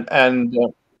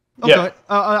 Yeah.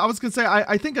 I was gonna say,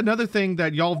 I think another thing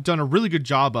that y'all have done a really good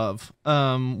job of,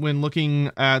 when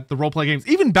looking at the roleplay games,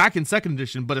 even back in second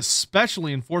edition, but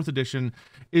especially in fourth edition,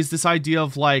 is this idea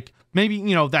of like, maybe,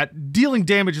 you know, that dealing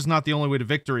damage is not the only way to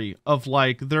victory. Of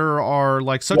like, there are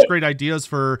like such great ideas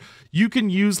for, you can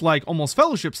use like almost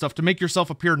fellowship stuff to make yourself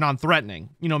appear non-threatening,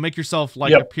 you know, make yourself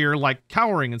like appear like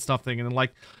cowering and stuff thing. And then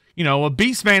like, you know, a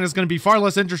beast man is going to be far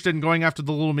less interested in going after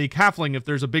the little meek halfling if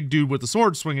there's a big dude with a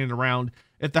sword swinging it around,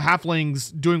 if the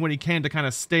halfling's doing what he can to kind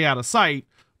of stay out of sight,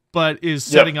 but is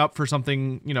setting up for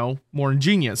something, you know, more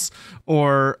ingenious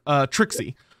or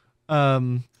tricksy.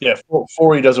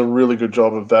 Forey does a really good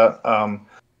job of that,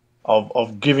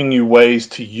 of giving you ways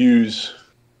to use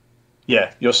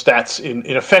your stats in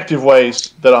effective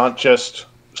ways that aren't just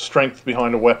strength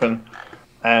behind a weapon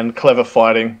and clever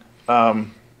fighting.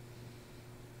 And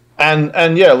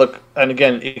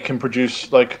again, it can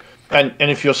produce like, and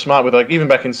if you're smart with, like, even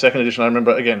back in second edition, I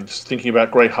remember again just thinking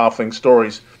about great halfling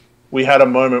stories. We had a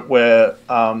moment where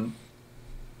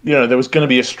there was going to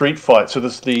be a street fight, so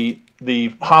the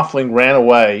halfling ran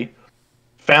away,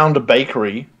 found a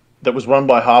bakery that was run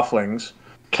by halflings,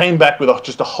 came back with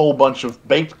just a whole bunch of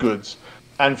baked goods,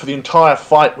 and for the entire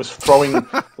fight was throwing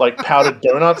like powdered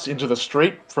donuts into the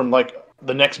street from like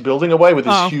the next building away with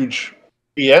this huge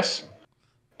BS.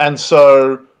 And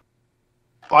so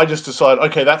I just decided,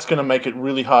 okay, that's going to make it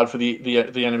really hard for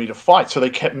the enemy to fight. So they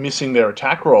kept missing their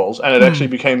attack rolls, and it actually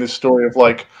became this story of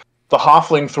like the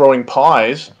halfling throwing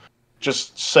pies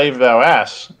just saved our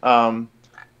ass.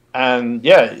 And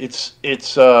yeah, it's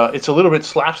a little bit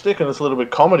slapstick and it's a little bit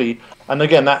comedy, and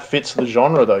again, that fits the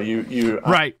genre though.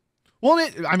 Right. Well,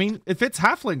 it fits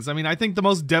halflings. I mean, I think the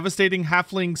most devastating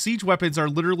halfling siege weapons are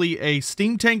literally a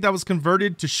steam tank that was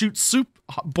converted to shoot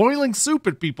boiling soup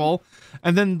at people,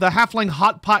 and then the halfling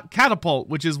hot pot catapult,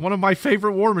 which is one of my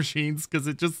favorite war machines because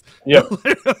it just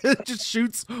it just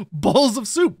shoots bowls of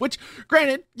soup. Which,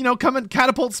 granted, you know, come at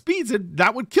catapult speeds,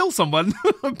 that would kill someone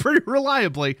pretty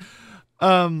reliably.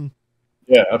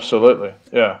 Yeah, absolutely.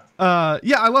 Yeah.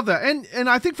 I love that. And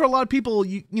I think for a lot of people,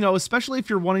 you know, especially if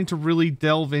you're wanting to really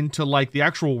delve into like the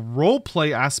actual role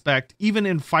play aspect, even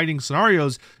in fighting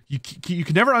scenarios, you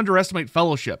can never underestimate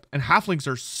fellowship, and halflings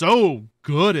are so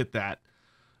good at that.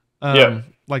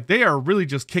 Like they are really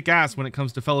just kick ass when it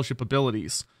comes to fellowship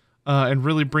abilities, and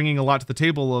really bringing a lot to the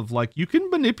table of like, you can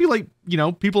manipulate, you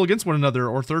know, people against one another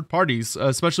or third parties,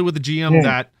 especially with a GM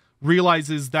that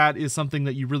realizes that is something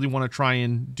that you really want to try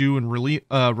and do and really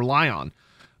rely on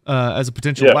as a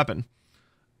potential weapon.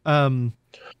 Look,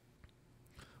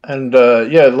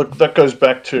 that goes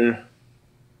back to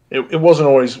it wasn't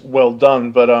always well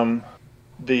done, but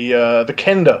the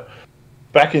Kenda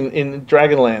back in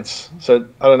Dragonlance. So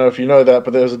I don't know if you know that,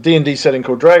 but there was a D&D setting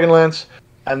called Dragonlance,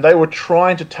 and they were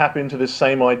trying to tap into this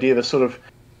same idea. The sort of,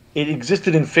 it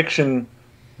existed in fiction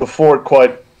before it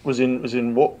quite was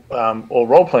in or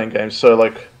role playing games. So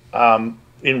like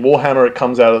in Warhammer, it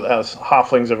comes out as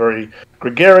halflings are very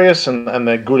gregarious and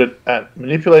they're good at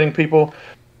manipulating people.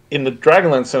 In the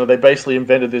Dragonlance Center, they basically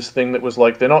invented this thing that was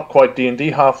like, they're not quite D&D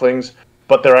halflings,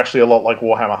 but they're actually a lot like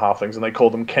Warhammer halflings, and they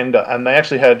called them Kenda. And they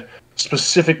actually had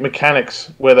specific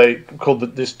mechanics where they called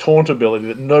this taunt ability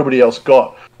that nobody else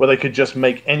got, where they could just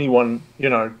make anyone, you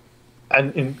know,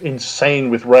 insane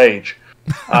with rage.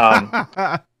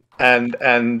 And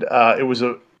it was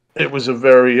a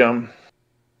very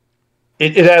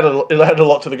it added a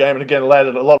lot to the game, and again it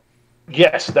added a lot.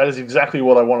 Yes, that is exactly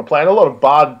what I want to play, and a lot of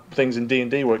bard things in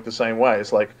D&D work the same way.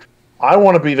 It's like, I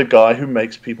want to be the guy who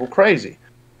makes people crazy,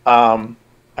 and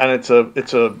it's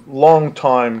a long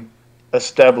time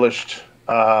established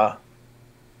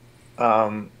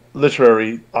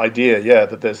literary idea,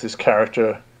 that there's this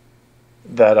character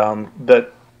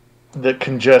that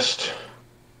can just,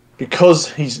 because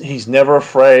he's never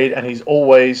afraid, and he's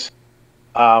always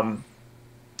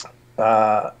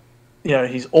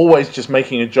he's always just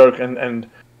making a joke and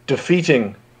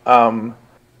defeating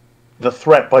the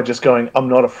threat by just going, I'm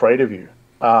not afraid of you.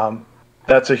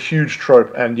 That's a huge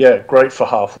trope, and great for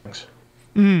halflings.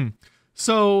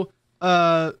 So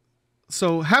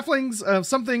halflings,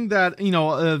 something that, you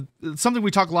know, something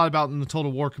we talk a lot about in the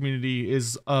Total War community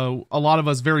is a lot of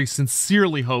us very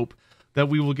sincerely hope that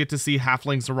we will get to see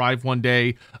halflings arrive one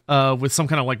day with some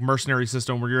kind of like mercenary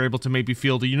system where you're able to maybe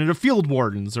field a unit of field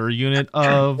wardens or a unit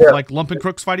of like lumpen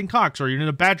crooks fighting cocks or a unit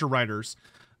of badger riders.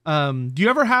 Do you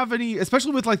ever have any,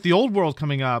 especially with like the old world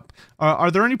coming up, are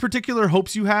there any particular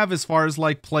hopes you have as far as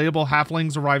like playable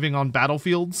halflings arriving on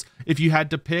battlefields if you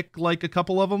had to pick like a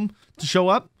couple of them to show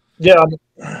up? Yeah.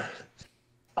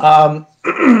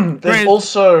 There's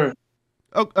also...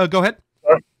 Oh, go ahead.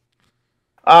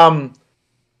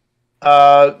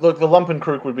 Look, the lump and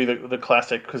crook would be the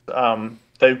classic because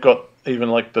they've got even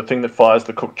like the thing that fires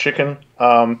the cooked chicken.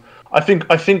 I think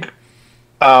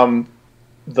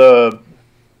the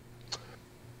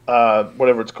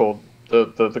whatever it's called,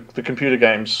 the computer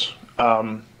games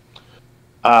are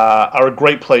a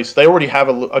great place. They already have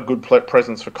a good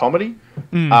presence for comedy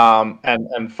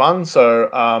and fun.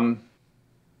 So,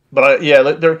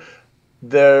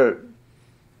 they're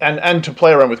and to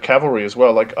play around with cavalry as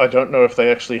well. Like I don't know if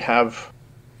they actually have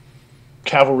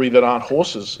cavalry that aren't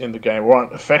horses in the game or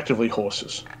aren't effectively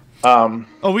horses.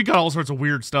 We got all sorts of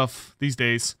weird stuff these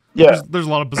days. Yeah, there's a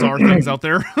lot of bizarre things out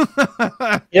there.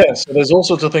 Yeah, so there's all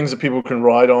sorts of things that people can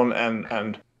ride on,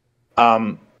 and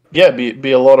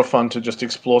be a lot of fun to just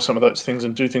explore some of those things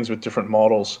and do things with different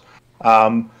models.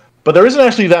 But there isn't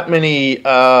actually that many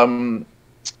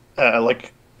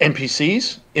like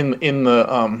NPCs in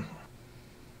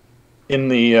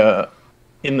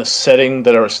the setting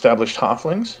that are established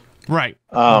halflings. Right.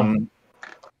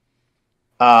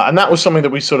 And that was something that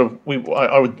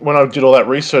when I did all that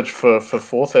research for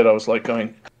Fourth Ed, I was like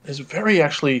going, there's very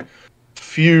actually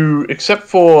few, except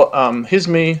for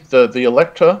Hisme, the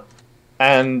Elector,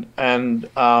 and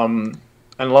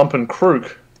Lump and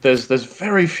Crook. There's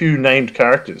very few named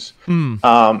characters, and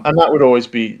that would always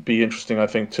be interesting, I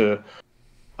think. There's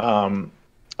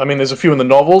a few in the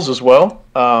novels as well,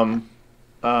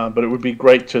 but it would be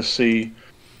great to see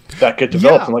that get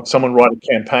developed and like someone write a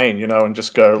campaign, and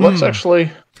just go, let's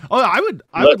actually. Oh, I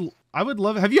would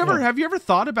love. Have you ever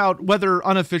thought about whether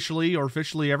unofficially or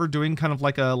officially ever doing kind of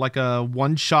like a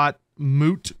one shot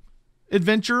moot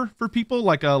adventure for people,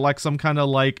 like some kind of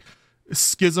like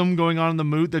schism going on in the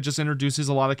moot that just introduces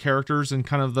a lot of characters and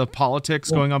kind of the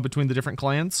politics going on between the different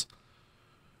clans?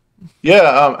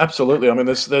 Yeah, absolutely. I mean,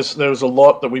 there's a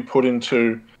lot that we put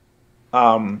into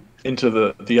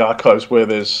the archives where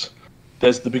there's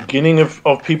the beginning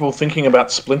of people thinking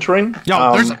about splintering.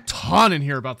 Yeah, there's a ton in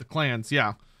here about the clans.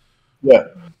 Yeah. Yeah.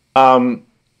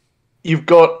 You've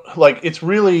got it's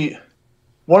really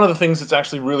one of the things that's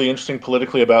actually really interesting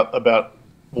politically about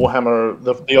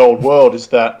Warhammer, the old world, is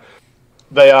that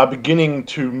they are beginning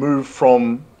to move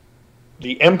from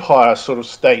the empire sort of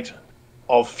state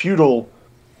of feudal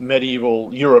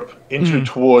medieval Europe into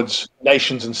towards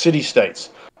nations and city-states.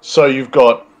 So you've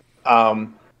got,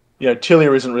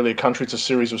 Tilia isn't really a country, it's a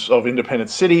series of independent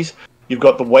cities. You've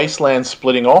got the wasteland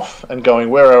splitting off and going,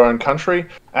 we're our own country.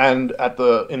 And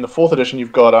in the 4th edition,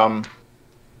 you've got,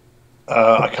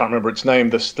 I can't remember its name,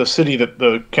 the city that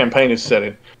the campaign is set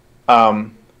in.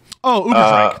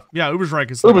 Ubersreich.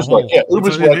 Ubersreich is Ubersreich. Yeah,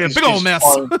 Ubersreich is big old mess.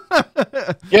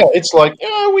 Yeah, it's like,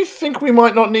 we think we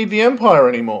might not need the Empire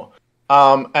anymore.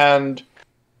 And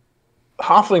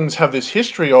halflings have this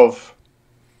history of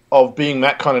being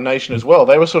that kind of nation as well.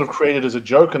 They were sort of created as a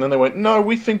joke, and then they went, no,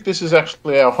 we think this is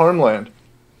actually our homeland.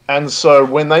 And so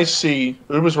when they see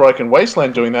Ubersreich and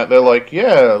Wasteland doing that, they're like,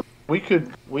 yeah, we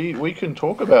can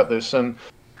talk about this. And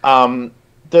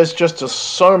there's just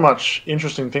so much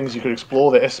interesting things you could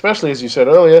explore there, especially as you said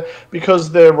earlier,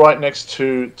 because they're right next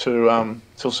to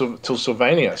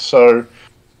Sylvania. So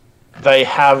they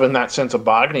have, in that sense, a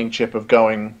bargaining chip of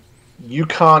going, you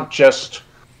can't just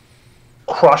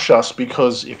crush us,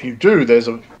 because if you do, there's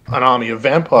an army of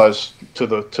vampires to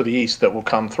the east that will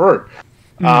come through.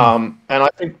 And I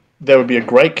think there would be a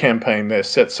great campaign there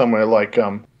set somewhere like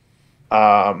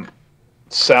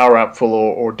Sauerapfel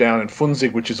or down in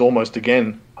Funzig, which is almost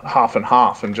again half and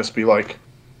half, and just be like,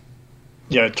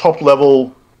 top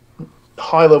level,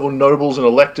 high level nobles and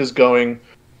electors going,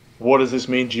 what does this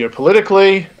mean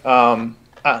geopolitically? And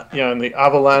the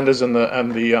Averlanders and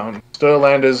the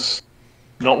Stirlanders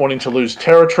not wanting to lose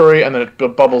territory, and then it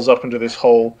bubbles up into this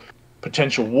whole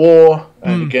potential war.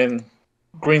 And again,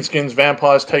 greenskins,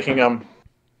 vampires taking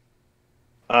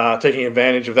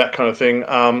advantage of that kind of thing.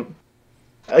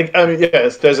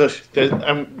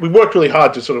 We worked really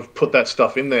hard to sort of put that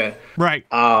stuff in there, right?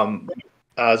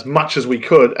 As much as we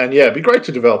could, and it'd be great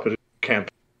to develop it as a campaign.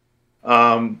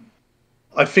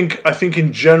 I think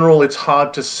in general it's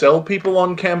hard to sell people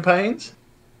on campaigns.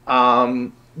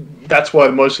 That's why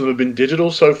most of them have been digital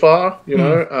so far,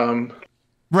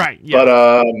 right. Yeah.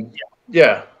 But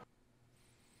yeah.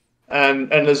 And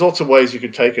there's lots of ways you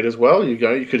could take it as well. You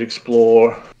could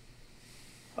explore,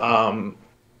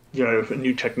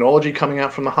 new technology coming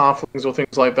out from the halflings or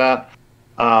things like that.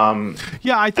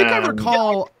 I think I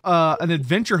recall an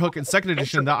adventure hook in 2nd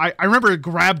edition that I remember it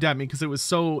grabbed at me because it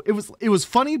was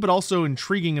funny but also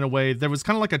intriguing in a way. There was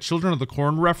kind of like a Children of the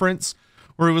Corn reference,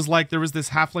 where it was like there was this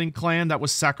halfling clan that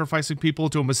was sacrificing people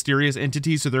to a mysterious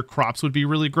entity so their crops would be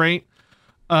really great.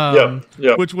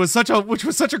 which was such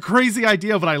a crazy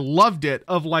idea, but I loved it.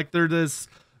 Of like they're this,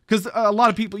 because a lot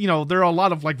of people, there are a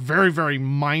lot of like very, very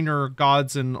minor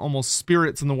gods and almost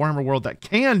spirits in the Warhammer world that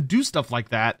can do stuff like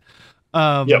that.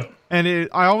 And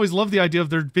I always love the idea of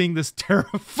there being this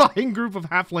terrifying group of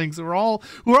halflings who are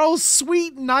all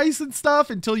sweet and nice and stuff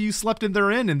until you slept in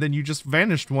their inn and then you just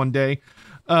vanished one day.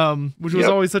 Which was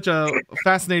always such a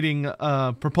fascinating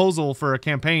proposal for a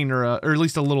campaign or at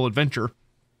least a little adventure.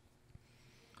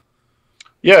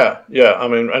 Yeah. I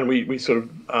mean, and we sort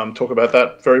of talk about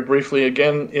that very briefly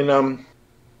again in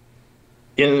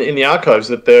the archives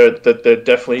that there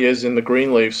definitely is in the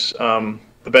Greenleafs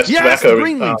the best tobacco. The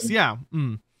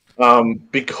Greenleafs,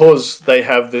 because they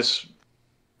have this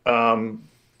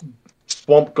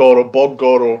swamp god or bog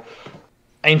god or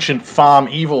ancient farm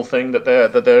evil thing that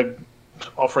they're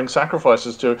offering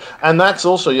sacrifices to, and that's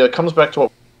also it comes back to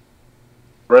what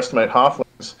we estimate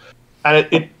halflings.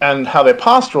 And how they're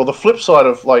pastoral. The flip side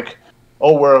of like,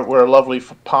 we're a lovely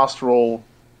pastoral,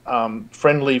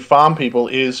 friendly farm people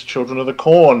is Children of the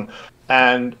Corn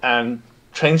and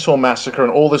Chainsaw Massacre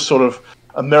and all this sort of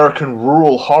American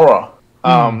rural horror.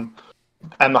 And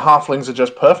the halflings are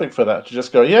just perfect for that. To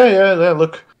just go,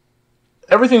 look,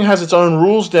 everything has its own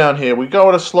rules down here. We go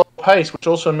at a slow pace, which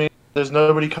also means there's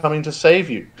nobody coming to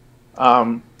save you.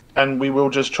 And we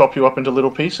will just chop you up into little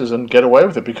pieces and get away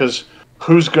with it because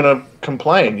who's going to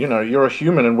complain? You're a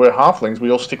human and we're halflings.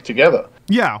 We all stick together.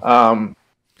 Yeah.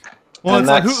 Well, it's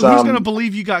like, who's going to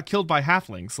believe you got killed by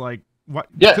halflings? Like, what?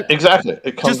 Yeah, exactly.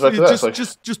 It comes back to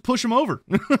that. Just push them over.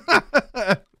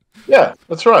 Yeah,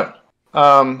 that's right.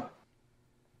 And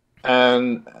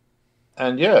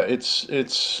yeah, it's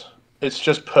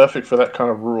just perfect for that kind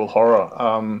of rural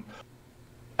horror.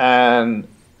 And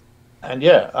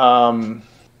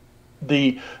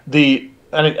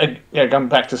going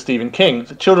back to Stephen King,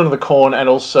 the Children of the Corn and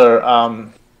also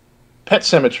Pet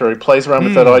Sematary plays around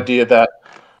with that idea that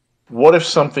what if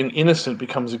something innocent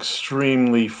becomes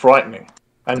extremely frightening?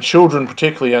 And children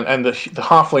particularly, and the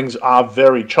halflings are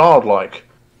very childlike,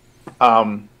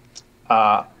 have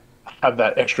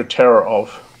that extra terror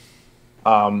of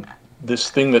this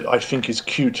thing that I think is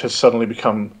cute has suddenly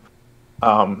become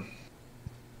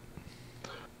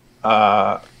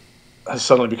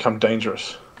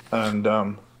dangerous. And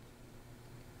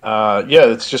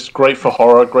it's just great for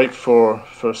horror, great for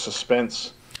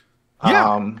suspense.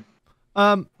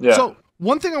 So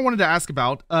one thing I wanted to ask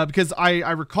about, because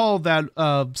I recall that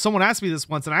someone asked me this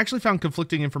once, and I actually found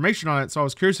conflicting information on it, so I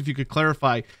was curious if you could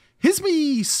clarify.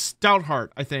 Hisme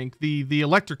Stoutheart, I think, the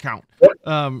Elector count,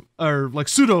 or like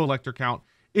pseudo-Elector count,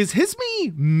 is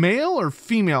Hisme male or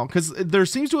female? Because there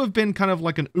seems to have been kind of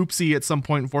like an oopsie at some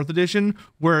point in 4th edition,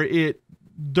 where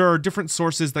there are different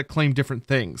sources that claim different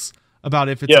things about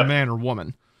if it's a man or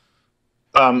woman.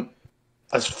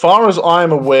 As far as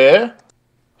I'm aware,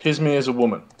 Hisme is a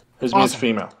woman. Hisme is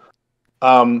female.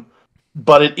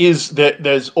 But it is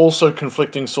there's also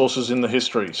conflicting sources in the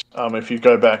histories. If you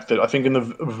go back, that I think in the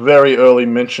very early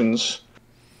mentions,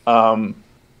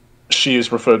 she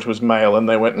is referred to as male, and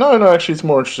they went, no, actually, it's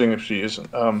more interesting if she isn't.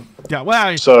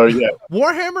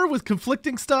 Warhammer with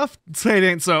conflicting stuff. Say it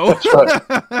ain't so. That's right.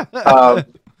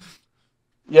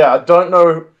 I don't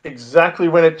know exactly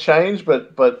when it changed,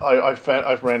 but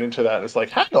I've ran into that. It's like,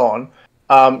 hang on.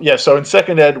 So in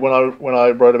second ed, when I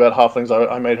wrote about halflings,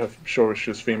 I made her sure she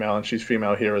was female, and she's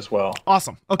female here as well.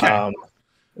 Awesome. Okay.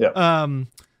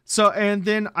 So, and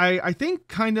then I think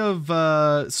kind of,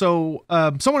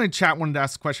 someone in chat wanted to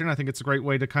ask a question. I think it's a great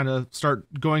way to kind of start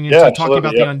going into talking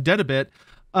about the undead a bit.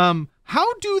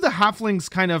 How do the halflings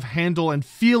kind of handle and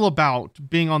feel about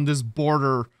being on this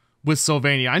border with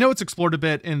Sylvania? I know it's explored a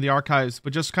bit in the archives,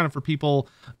 but just kind of for people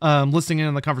listening in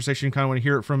on the conversation, you kind of want to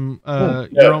hear it from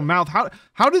your own mouth.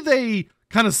 How do they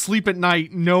kind of sleep at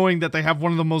night knowing that they have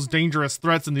one of the most dangerous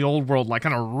threats in the old world, like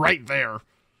kind of right there?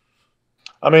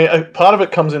 I mean, part of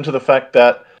it comes into the fact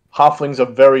that halflings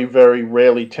are very, very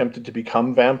rarely tempted to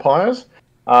become vampires.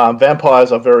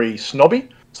 Vampires are very snobby,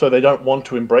 so they don't want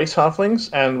to embrace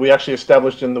halflings. And we actually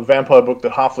established in the vampire book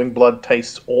that halfling blood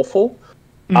tastes awful.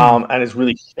 And is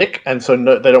really thick, and so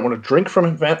they don't want to drink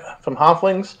from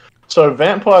halflings. So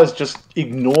vampires just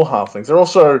ignore halflings. They're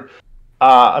also,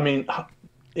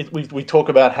 we talk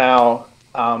about how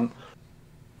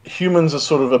humans are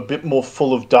sort of a bit more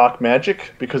full of dark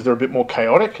magic because they're a bit more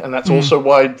chaotic, and that's also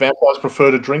why vampires prefer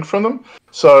to drink from them.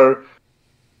 So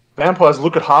vampires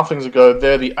look at halflings and go,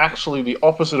 they're actually the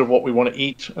opposite of what we want to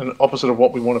eat and opposite of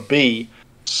what we want to be.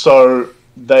 So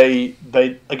they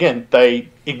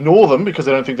ignore them because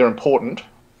they don't think they're important.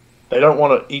 They don't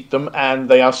want to eat them, and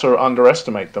they also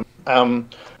underestimate them.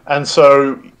 And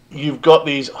so you've got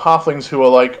these halflings who are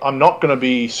like, I'm not going to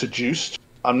be seduced,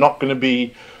 I'm not going to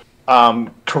be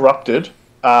corrupted,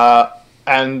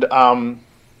 and I'm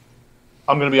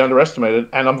going to be underestimated,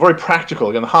 and I'm very practical.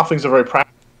 Again, the halflings are very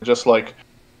practical, just like,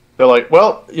 they're like,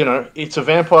 well, you know, it's a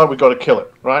vampire, we got to kill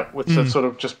it, right? It's a sort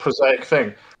of just prosaic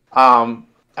thing.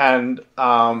 And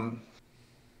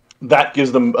that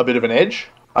gives them a bit of an edge.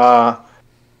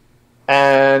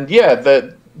 And yeah,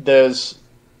 there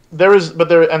is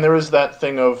that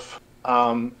thing of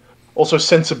also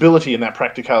sensibility in that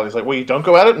practicality. It's like, well, you don't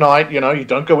go out at night, you know, you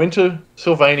don't go into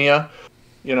Sylvania,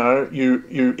 you know,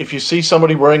 you if you see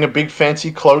somebody wearing a big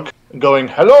fancy cloak and going,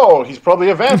 hello, he's probably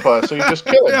a vampire, so you just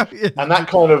kill him. Yeah. And that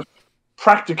kind of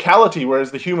practicality,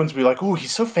 whereas the humans be like, oh,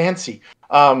 he's so fancy,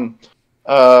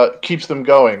 keeps them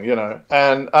going, you know.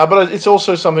 And but it's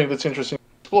also something that's interesting to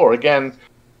explore. Again,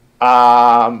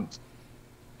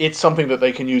 it's something that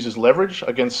they can use as leverage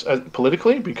against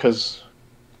politically, because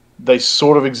they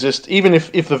sort of exist. Even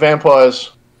if the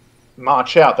vampires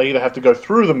march out, they either have to go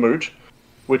through the moot,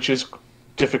 which is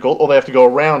difficult, or they have to go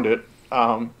around it,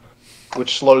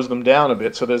 which slows them down a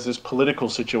bit. So there's this political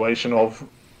situation of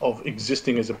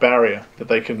existing as a barrier that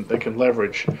they can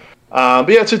leverage. But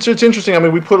yeah, it's interesting. I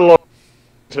mean, we put a lot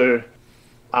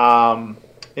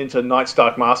into Night's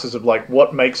Dark Masters of like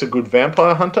what makes a good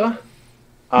vampire hunter.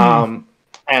 And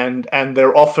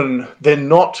they're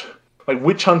not like,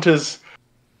 witch hunters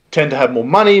tend to have more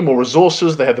money, more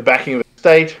resources, they have the backing of the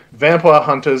state. Vampire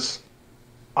hunters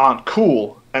aren't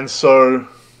cool, and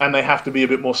they have to be a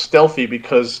bit more stealthy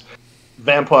because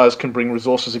vampires can bring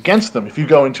resources against them. If you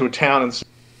go into a town and say,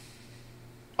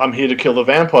 I'm here to kill the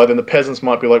vampire, then the peasants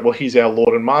might be like, well, he's our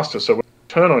lord and master, so we'll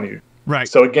turn on you. Right.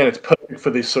 So again, it's perfect for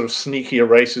these sort of sneakier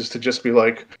races to just be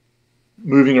like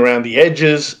moving around the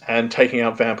edges and taking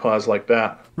out vampires like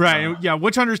that. Right. Yeah.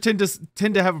 Witch hunters tend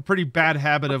to have a pretty bad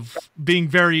habit of being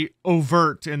very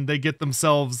overt, and they get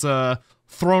themselves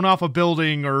thrown off a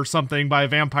building or something by a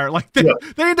vampire. Like they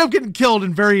end up getting killed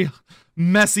in very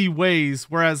messy ways.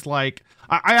 Whereas like,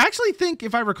 I actually think,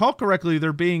 if I recall correctly,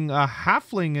 there being a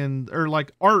halfling or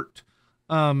like art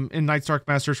in Night's Dark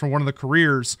Masters from one of the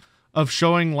careers of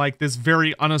showing like this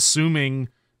very unassuming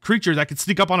creature that could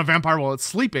sneak up on a vampire while it's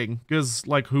sleeping, because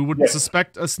like, who would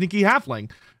suspect a sneaky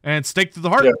halfling? And stake through the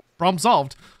heart, problem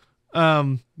solved.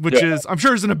 Which is, I'm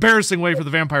sure, is an embarrassing way for the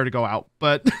vampire to go out,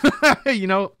 but you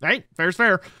know, hey, fair's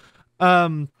fair.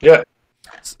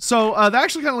 So that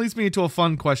actually kind of leads me into a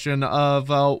fun question of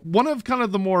one of kind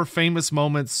of the more famous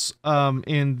moments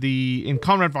in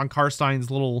Conrad von Karstein's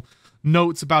little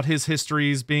notes about his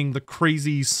histories, being the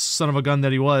crazy son of a gun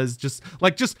that he was, just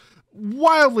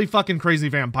wildly fucking crazy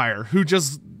vampire who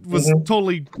just was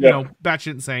totally, you know,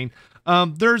 batshit insane.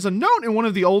 There's a note in one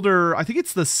of the older, I think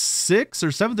it's the 6th or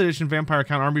 7th edition Vampire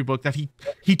Count Army book, that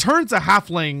he turns a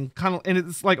halfling kind of, and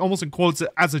it's like almost in quotes,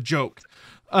 as a joke.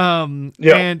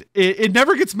 And it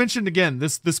never gets mentioned again.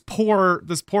 This poor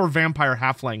vampire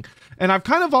halfling. And I've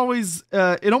kind of always,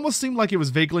 it almost seemed like it was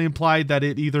vaguely implied that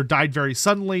it either died very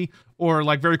suddenly or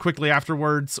like very quickly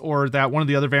afterwards, or that one of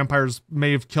the other vampires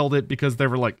may have killed it because they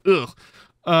were like, ugh,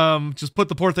 just put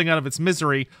the poor thing out of its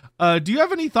misery. Do you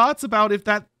have any thoughts about if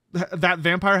that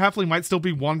vampire halfling might still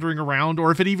be wandering around,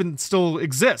 or if it even still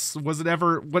exists? Was it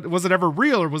ever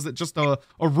real, or was it just a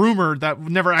rumor that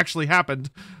never actually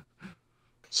happened?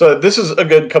 So this is,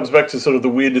 again, comes back to sort of the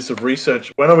weirdness of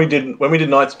research. When we did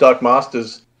Night's Dark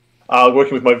Masters,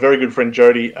 working with my very good friend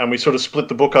Jody, and we sort of split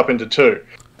the book up into 2.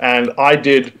 And I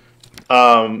did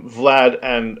Vlad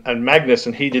and Magnus,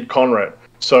 and he did Conrad.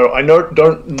 So I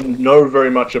don't know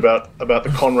very much about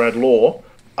the Conrad lore.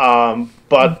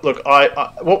 But look,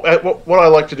 what I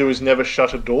like to do is never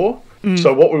shut a door.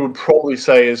 So what we would probably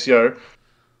say is, you know,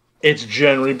 it's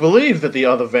generally believed that the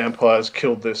other vampires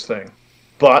killed this thing,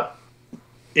 but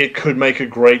it could make a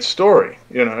great story.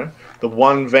 You know, the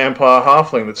one vampire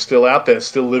halfling that's still out there,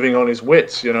 still living on his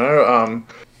wits. You know,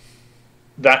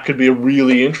 that could be a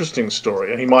really interesting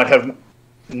story, and he might have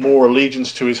more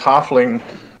allegiance to his halfling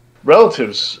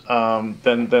relatives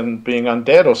than being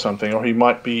undead or something, or he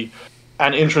might be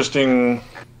an interesting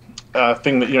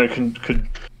thing that, you know, could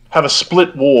have a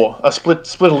split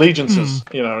allegiances,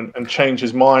 you know, and change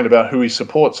his mind about who he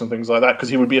supports and things like that, because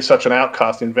he would be such an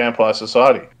outcast in vampire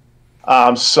society.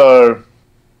 I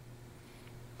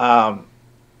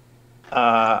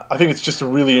think it's just a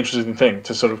really interesting thing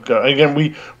to sort of go. And again,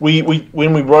 we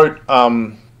when we wrote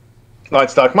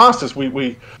Night's Dark Masters,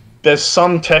 there's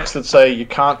some texts that say you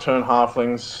can't turn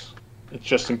halflings; it's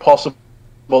just impossible.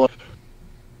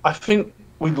 I think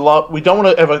we don't want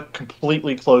to ever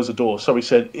completely close the door. So we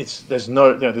said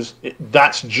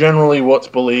that's generally what's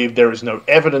believed. There is no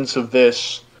evidence of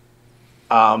this.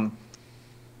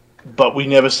 But we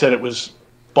never said it was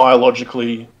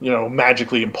biologically,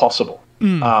 magically impossible.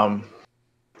 And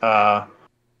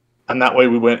that way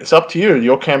we went, it's up to you,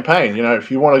 your campaign.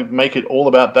 If you want to make it all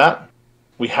about that,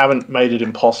 we haven't made it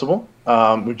impossible.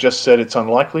 We've just said it's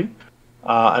unlikely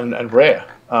and rare.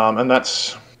 And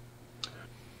that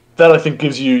I think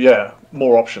gives you,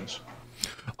 more options.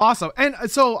 Awesome. And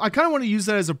so I kind of want to use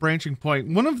that as a branching point.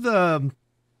 One of the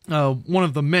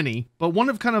many, but one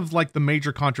of kind of like the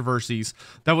major controversies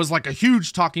that was like a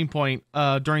huge talking point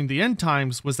during the end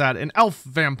times was that an elf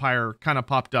vampire kind of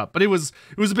popped up. But it was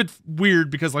a bit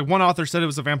weird because like one author said it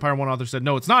was a vampire, one author said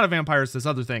no, it's not a vampire, it's this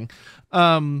other thing.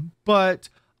 But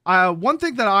one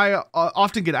thing that I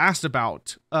often get asked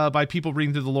about by people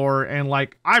reading through the lore, and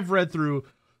like I've read through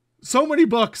so many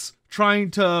books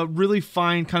trying to really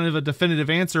find kind of a definitive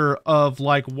answer of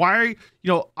like why,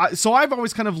 so I've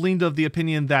always kind of leaned of the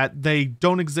opinion that they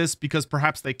don't exist because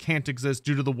perhaps they can't exist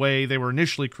due to the way they were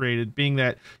initially created, being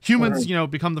that humans,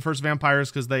 become the first vampires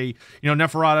because they,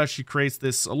 Neferata, she creates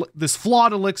this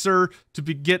flawed elixir to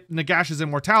get Nagash's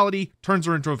immortality, turns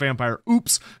her into a vampire.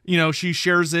 Oops. She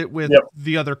shares it with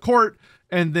the other court,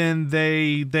 and then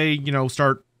they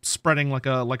start spreading like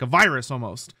a virus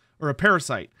almost, or a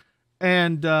parasite.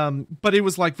 And, but it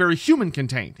was like very human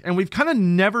contained, and we've kind of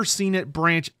never seen it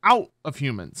branch out of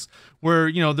humans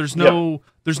where, there's no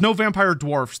vampire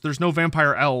dwarfs, there's no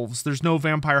vampire elves, there's no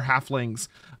vampire halflings.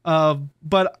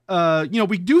 But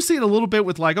we do see it a little bit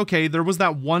with like, okay, there was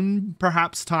that one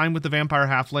perhaps time with the vampire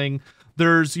halfling.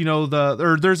 There's,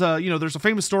 there's a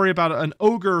famous story about an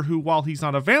ogre who, while he's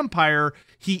not a vampire,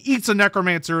 he eats a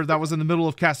necromancer that was in the middle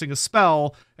of casting a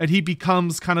spell, and he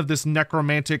becomes kind of this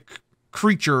necromantic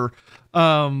creature,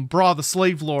 Bra the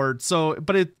slave lord. So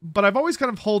but I've always kind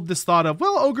of hold this thought of,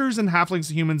 well, ogres and halflings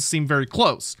and humans seem very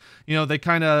close. They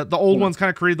kind of, the old ones kind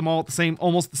of created them all at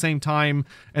almost the same time,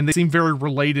 and they seem very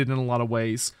related in a lot of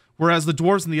ways, whereas the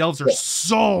dwarves and the elves are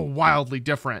so wildly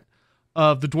different.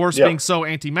 The dwarves being so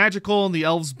anti-magical, and the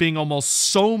elves being almost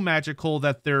so magical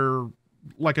that they're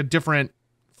like a different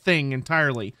thing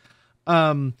entirely.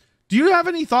 Do you have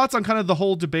any thoughts on kind of the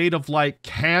whole debate of like,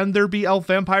 can there be elf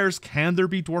vampires? Can there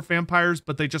be dwarf vampires,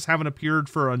 but they just haven't appeared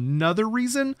for another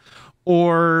reason?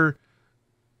 Or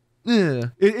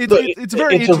it's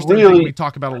very interesting thing we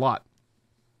talk about a lot.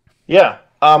 Yeah.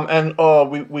 And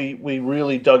we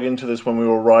really dug into this when we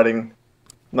were writing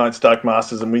Night's Dark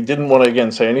Masters, and we didn't want to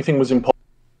again say anything was impossible.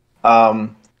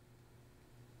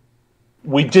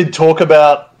 We did talk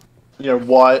about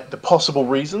why the possible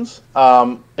reasons.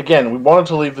 Again, we wanted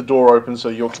to leave the door open so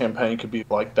your campaign could be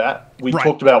like that. We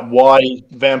talked about why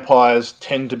vampires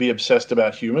tend to be obsessed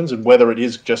about humans and whether it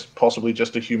is possibly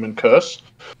just a human curse.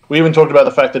 We even talked about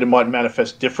the fact that it might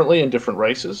manifest differently in different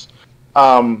races.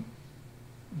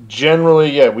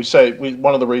 Generally, we say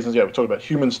one of the reasons, we talk about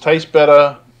humans taste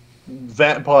better.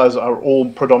 Vampires are all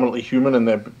predominantly human, and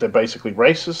they're basically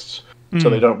racists. So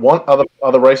they don't want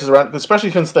other races around,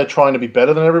 especially since they're trying to be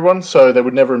better than everyone. So they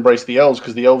would never embrace the elves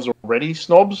because the elves are already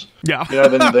snobs. Yeah,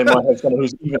 then they might have someone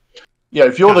who's even. Yeah,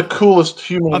 if you're the coolest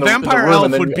human, in the vampire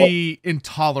room, elf would be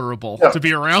intolerable to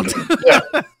be around.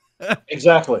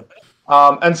 Exactly.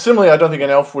 And similarly, I don't think an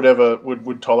elf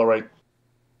would tolerate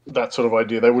that sort of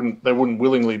idea. They wouldn't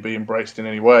willingly be embraced in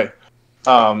any way,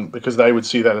 because they would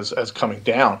see that as coming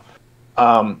down.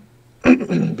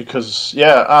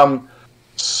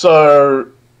 So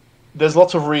there's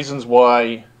lots of reasons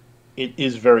why it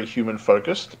is very human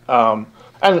focused, and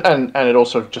it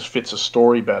also just fits a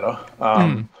story better.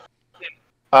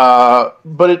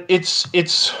 But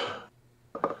it's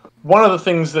one of the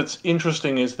things that's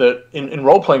interesting is that in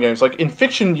role-playing games, like in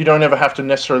fiction, you don't ever have to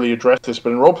necessarily address this, but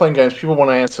in role-playing games, people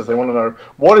want answers. They want to know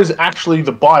what is actually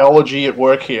the biology at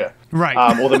work here,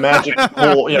 right? Or the magic,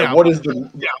 or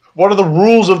what are the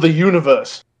rules of the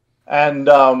universe? And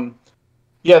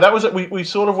that was it. We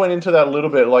sort of went into that a little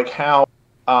bit, like how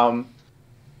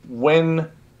what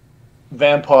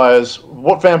vampires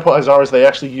are is they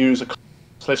actually use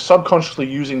they're subconsciously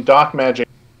using dark magic,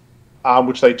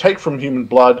 which they take from human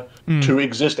blood to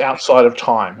exist outside of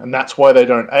time, and that's why they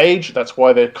don't age. That's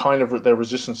why they're they're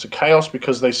resistant to chaos,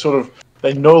 because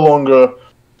they no longer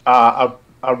are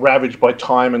ravaged by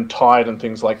time and tide and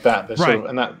things like that. They're sort of,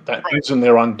 and that gives them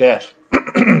their undeath.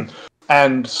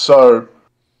 And so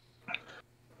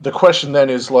the question then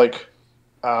is like,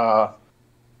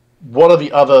 what are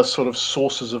the other sort of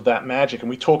sources of that magic? And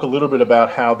we talk a little bit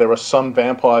about how there are some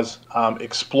vampires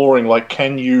exploring, like,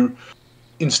 can you,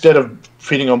 instead of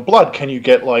feeding on blood, can you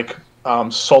get like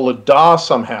solid dar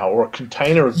somehow, or a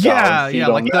container of dar?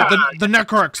 Like the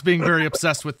Necrox being very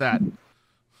obsessed with that.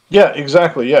 Yeah,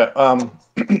 exactly. Yeah,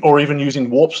 or even using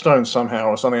warpstone somehow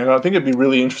or something. And I think it'd be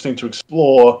really interesting to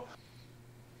explore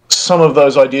some of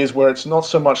those ideas where it's not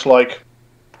so much like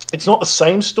it's not the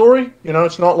same story. You know,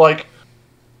 it's not like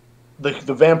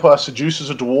the vampire seduces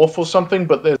a dwarf or something,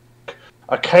 but there's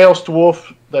a chaos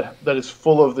dwarf that is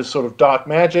full of this sort of dark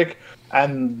magic,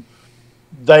 and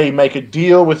they make a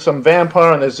deal with some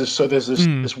vampire, and there's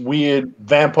this weird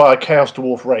vampire chaos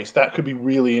dwarf race that could be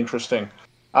really interesting.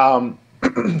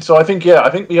 So I think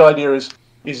the idea is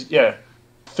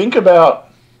think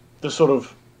about the sort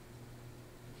of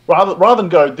rather than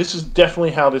go, this is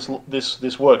definitely how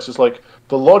this works. It's like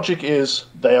the logic is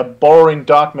they are borrowing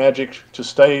dark magic to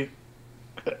stay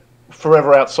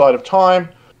forever outside of time.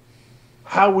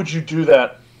 How would you do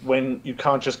that when you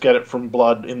can't just get it from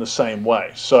blood in the same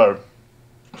way? So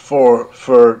for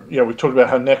we talked about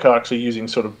how Neckarchs are using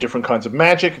sort of different kinds of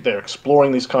magic. They're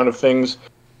exploring these kind of things.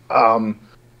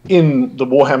 In the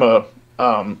Warhammer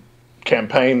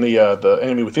campaign, the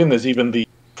Enemy Within, there's even the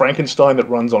Frankenstein that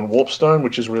runs on warpstone,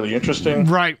 which is really interesting.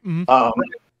 Right.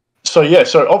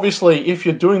 So obviously, if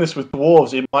you're doing this with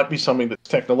dwarves, it might be something that's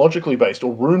technologically based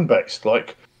or rune based.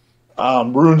 Like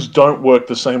runes don't work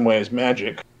the same way as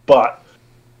magic, but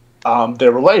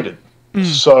they're related.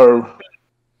 So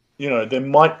there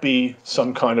might be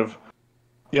some kind of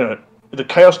the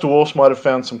Chaos Dwarfs might have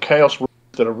found some chaos runes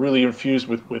that are really infused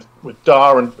with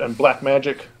Dar and black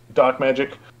magic, dark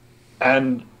magic,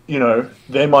 and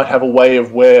they might have a way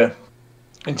of where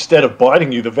instead of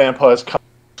biting you, the vampires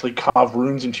actually carve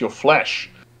runes into your flesh,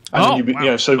 and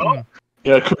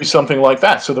it could be something like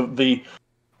that. So the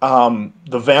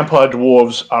vampire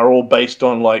dwarves are all based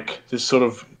on like this sort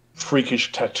of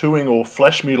freakish tattooing or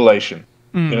flesh mutilation.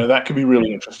 That could be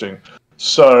really interesting.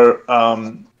 So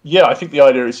I think the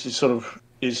idea is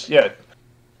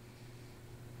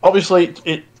obviously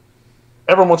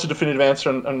everyone wants a definitive answer,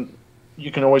 and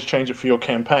you can always change it for your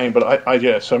campaign.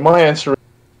 But so my answer is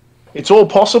it's all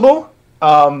possible.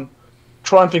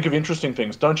 Try and think of interesting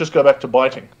things. Don't just go back to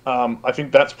biting. I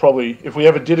think that's probably, if we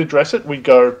ever did address it, we'd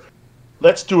go,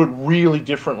 let's do it really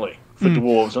differently for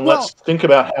dwarves, and let's think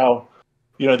about how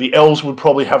the elves would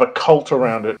probably have a cult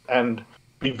around it and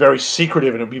be very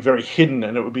secretive, and it would be very hidden,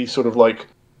 and it would be sort of like,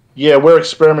 we're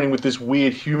experimenting with this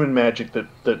weird human magic that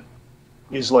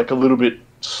is like a little bit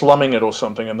slumming it or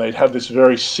something, and they'd have this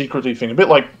very secretive thing, a bit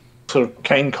like sort of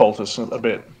Kane cultists a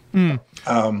bit.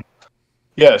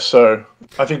 So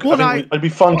I think it'd be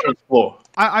fun to explore.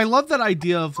 I love that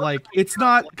idea of like, it's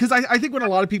not, because I think when a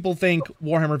lot of people think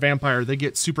Warhammer Vampire, they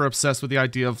get super obsessed with the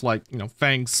idea of like,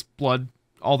 fangs, blood,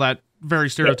 all that very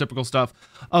stereotypical stuff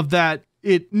of that.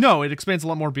 It expands a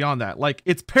lot more beyond that. Like,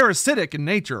 it's parasitic in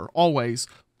nature always,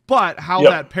 but how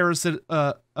that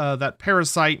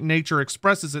parasite nature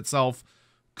expresses itself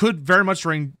could very much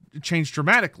change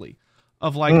dramatically.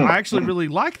 Of like, I actually really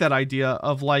like that idea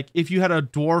of like, if you had a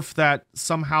dwarf that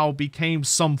somehow became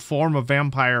some form of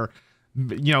vampire,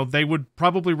 they would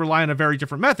probably rely on a very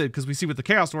different method, because we see with the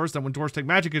Chaos Dwarfs that when dwarves take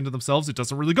magic into themselves, it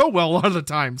doesn't really go well a lot of the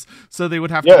times. So they would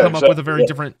have to come up with a very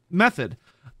different method.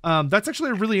 That's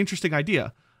actually a really interesting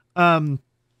idea.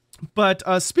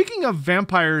 But speaking of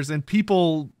vampires and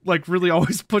people like really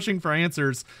always pushing for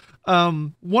answers,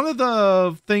 one of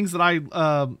the things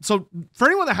that so for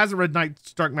anyone that hasn't read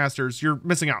Night's Dark Masters, you're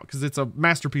missing out, because it's a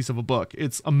masterpiece of a book.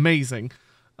 It's amazing.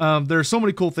 There are so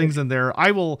many cool things in there.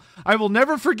 I will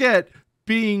never forget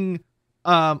being,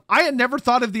 I had never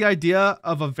thought of the idea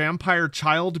of a vampire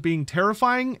child being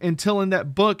terrifying until in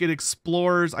that book it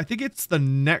explores, I think it's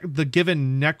the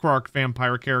given Neckarch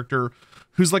vampire character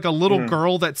who's like a little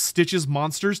girl that stitches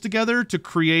monsters together to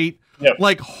create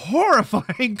like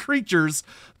horrifying creatures,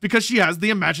 because she has the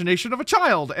imagination of a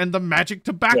child and the magic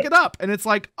to back it up. And it's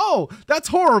like, oh, that's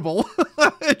horrible.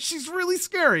 She's really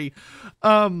scary.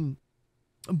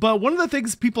 But one of the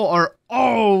things people are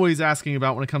always asking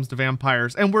about when it comes to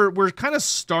vampires, and we're kind of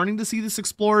starting to see this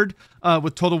explored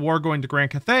with Total War going to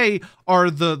Grand Cathay,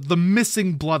 are the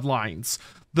missing bloodlines.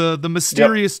 The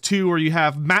mysterious two, where you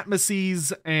have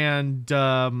Matmaces and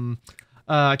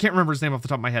I can't remember his name off the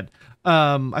top of my head.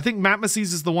 I think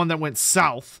Matmaces is the one that went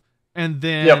south, and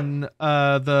then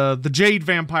the Jade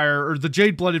vampire, or the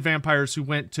Jade blooded vampires, who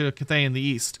went to Cathay in the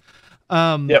east.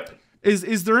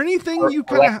 Is there anything you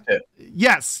kind of...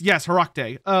 Yes,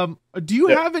 Herakte. Do you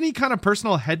have any kind of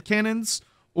personal headcanons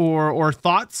or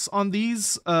thoughts on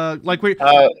these?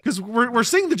 Because we're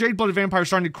seeing the Jade-blooded vampire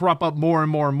starting to crop up more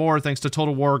and more and more thanks to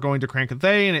Total War going to Grand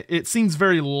Cathay, and it seems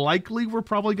very likely we're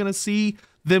probably going to see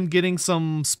them getting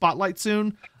some spotlight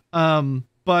soon.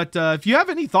 But if you have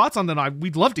any thoughts on them,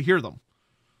 we'd love to hear them.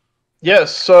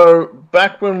 Yes, so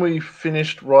back when we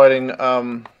finished writing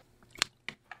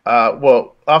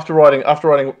well, after writing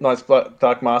Knights of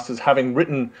Dark Masters, having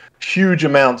written huge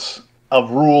amounts of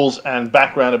rules and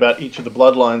background about each of the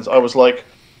bloodlines, I was like,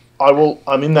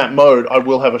 I'm in that mode. I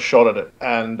will have a shot at it.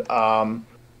 And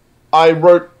I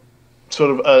wrote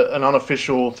sort of an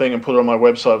unofficial thing and put it on my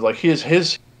website. Like,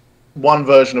 here's one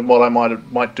version of what I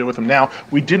might do with them. Now,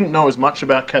 we didn't know as much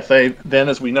about Cathay then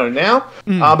as we know now.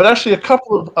 But actually,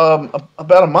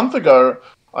 about a month ago,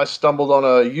 I stumbled on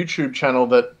a YouTube channel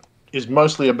that is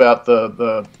mostly about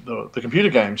the computer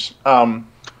games.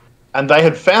 And they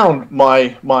had found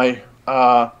my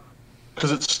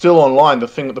because it's still online, the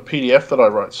PDF that I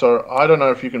wrote. So I don't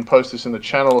know if you can post this in the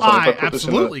channel or something. I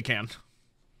absolutely can.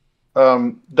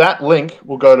 That link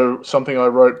will go to something I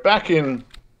wrote back in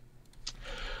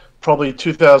probably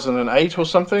 2008 or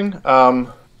something,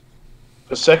 for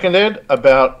second ed,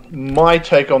 about my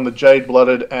take on the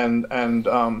Jade-Blooded and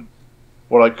the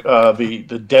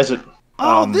desert.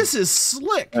 This is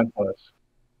slick.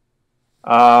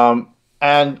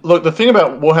 And look, the thing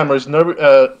about Warhammer is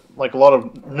like a lot of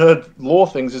nerd lore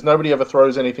things, is nobody ever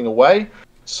throws anything away.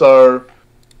 So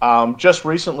just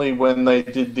recently, when they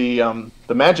did the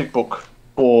Magic book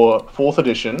for 4th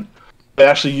edition, they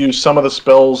actually used some of the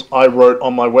spells I wrote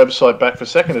on my website back for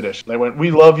 2nd edition. They went, "We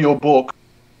love your book.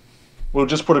 We'll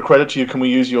just put a credit to you. Can we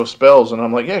use your spells?" And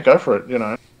I'm like, "Yeah, go for it." You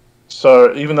know.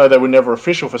 So even though they were never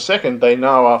official for 2nd, they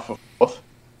now are for 4th.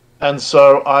 And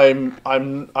so I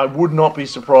would not be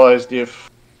surprised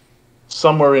if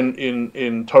somewhere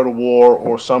in Total War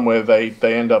or somewhere they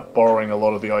end up borrowing a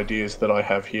lot of the ideas that I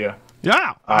have here.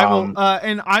 Yeah, I will,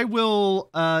 and I will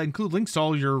include links to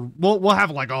all your. We'll have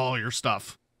like all your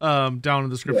stuff down in the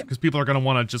description, because people are going to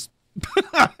want to just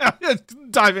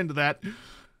dive into that.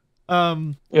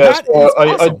 That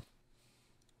is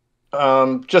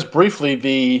awesome. Just briefly,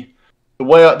 the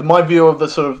way my view of the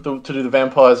sort of to do the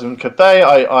vampires in Cathay,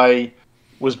 I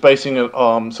was basing it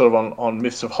sort of on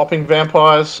myths of hopping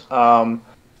vampires, and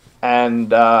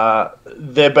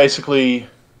they're basically,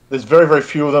 there's very, very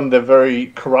few of them. They're very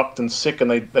corrupt and sick,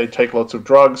 and they take lots of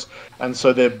drugs, and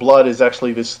so their blood is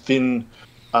actually this thin,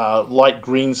 light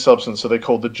green substance, so they're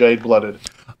called the Jade-Blooded.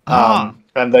 And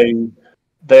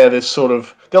they're this sort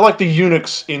of, they're like the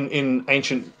eunuchs in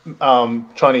ancient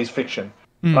Chinese fiction,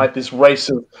 right? This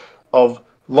race of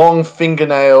long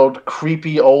fingernailed,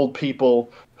 creepy old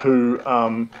people who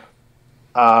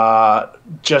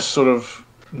just sort of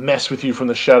mess with you from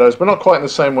the shadows, but not quite in the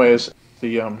same way as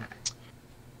the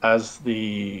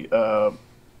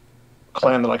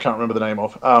clan that I can't remember the name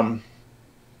of.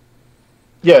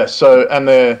 So, and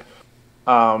they're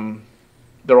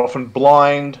often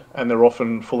blind, and they're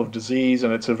often full of disease,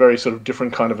 and it's a very sort of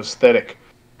different kind of aesthetic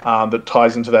that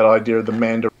ties into that idea of the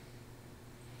Mandarin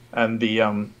and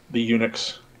the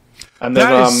eunuchs. And then,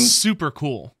 that is super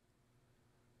cool.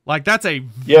 Like, that's a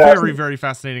very, very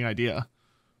fascinating idea.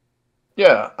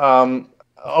 Yeah.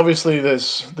 Obviously,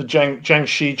 there's the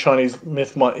Jiangxi Chinese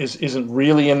myth isn't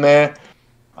really in there,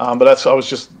 but I was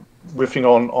just riffing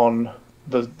on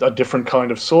a different kind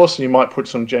of source, and you might put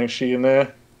some Jiangxi in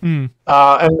there. And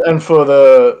for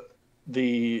the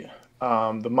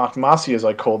Makmasi, as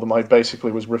I call them, I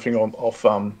basically was riffing off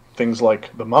things like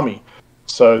the Mummy.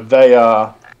 So they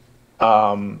are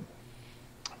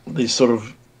these sort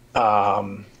of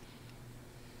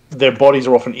their bodies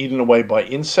are often eaten away by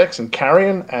insects and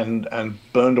carrion and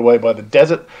burned away by the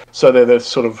desert. So they're this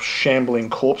sort of shambling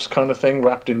corpse kind of thing,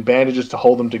 wrapped in bandages to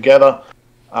hold them together.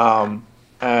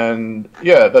 And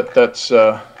yeah, that's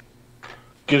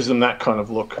gives them that kind of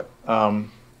look.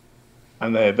 And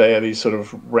they are these sort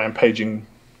of rampaging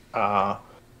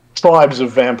tribes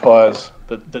of vampires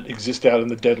that exist out in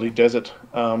the deadly desert.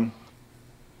 So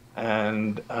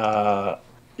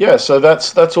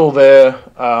that's all there.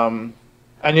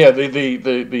 And yeah,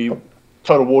 the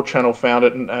Total War channel found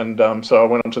it, and so I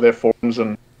went onto their forums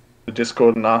and the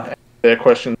Discord and asked their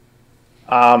questions.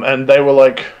 And they were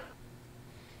like,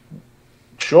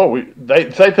 sure,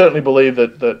 they certainly believe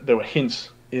that there were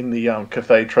hints in the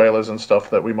Cathay trailers and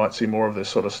stuff that we might see more of this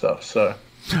sort of stuff. So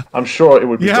I'm sure it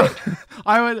would be great.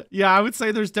 I would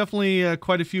say there's definitely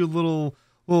quite a few little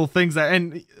things that,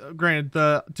 and granted,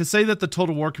 to say that the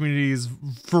Total War community is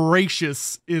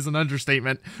voracious is an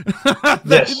understatement.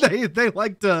 Yes. they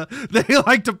like to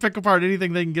pick apart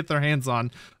anything they can get their hands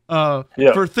on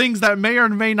for things that may or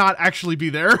may not actually be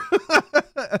there.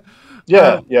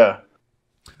 Yeah.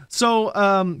 So,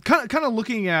 kind of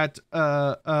looking at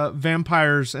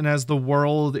vampires, and as the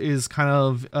world is kind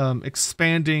of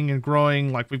expanding and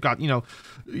growing, like we've got,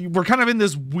 we're kind of in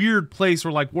this weird place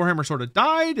where like Warhammer sort of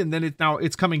died, and then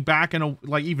it's coming back and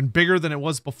like even bigger than it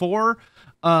was before.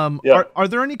 Are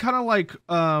there any kind of like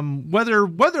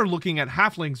whether looking at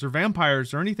halflings or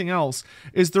vampires or anything else,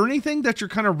 is there anything that you're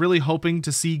kind of really hoping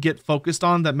to see get focused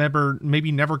on that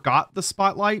maybe never got the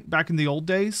spotlight back in the old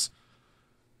days?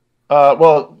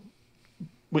 Well,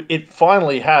 it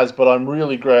finally has, but I'm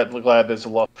really glad there's a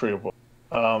lot of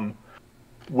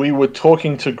we were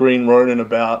talking to Green Ronin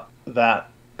about that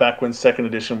back when second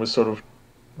edition was sort of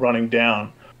running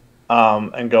down,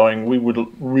 and going, we would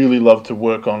really love to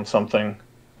work on something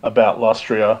about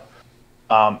Lustria,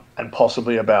 and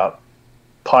possibly about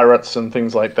pirates and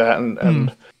things like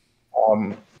that.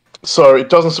 So it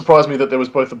doesn't surprise me that there was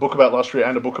both a book about Lustria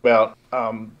and a book about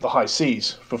the High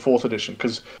Seas for 4th edition,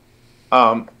 because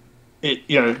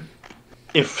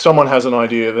if someone has an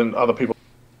idea, then other people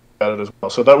about it as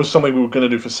well. So that was something we were going to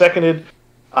do for second ed.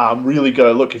 Really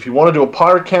go, look, if you want to do a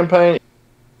pirate campaign,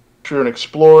 and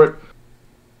explore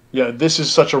it, this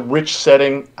is such a rich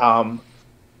setting, and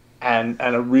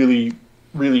a really,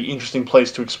 really interesting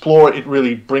place to explore. It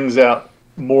really brings out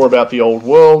more about the old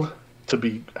world, to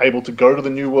be able to go to the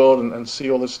new world and see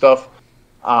all this stuff.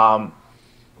 And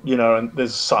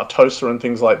there's Sartosa and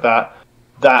things like that.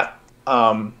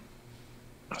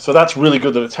 So that's really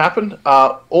good that it's happened.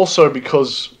 Also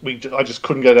because I just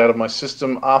couldn't get it out of my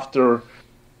system after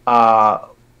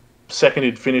second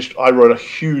ed finished. I wrote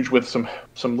with some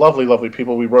lovely, lovely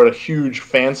people. We wrote a huge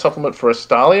fan supplement for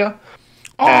Astalia.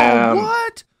 Oh,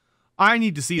 what? I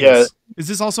need to see this. Is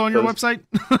this also on your website?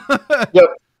 Yep.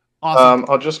 Awesome.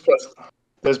 I'll just press.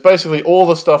 There's basically all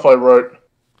the stuff I wrote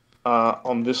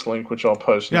on this link, which I'll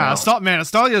post now.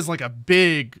 Astalia is like a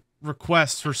big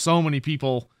request for so many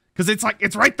people, because it's like,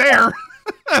 it's right there.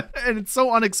 And it's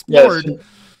so unexplored. Yes.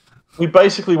 We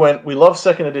basically we love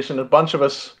second edition. A bunch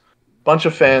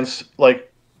of fans,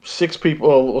 like 6 people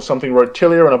or something, wrote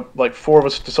Tilia, and like 4 of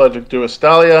us decided to do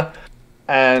Astalia.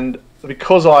 And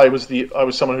because I was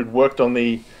someone who'd worked on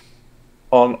the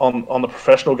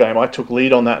professional game, I took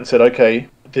lead on that and said, okay,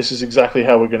 this is exactly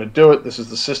how we're going to do it. This is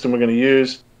the system we're going to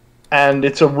use. And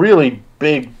it's a really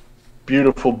big,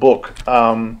 beautiful book.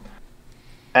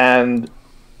 And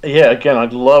yeah, again,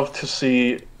 I'd love to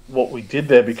see what we did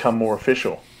there become more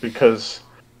official, because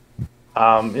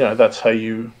that's how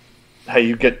you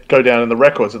go down in the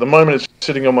records. At the moment, it's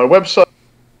sitting on my website.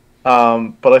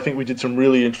 But I think we did some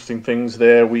really interesting things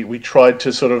there. We tried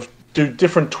to sort of do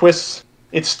different twists.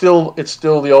 It's still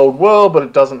the old world, but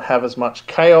it doesn't have as much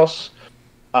chaos,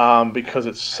 because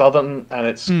it's southern and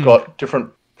it's got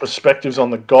different perspectives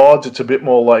on the gods. It's a bit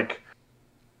more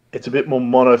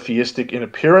monotheistic in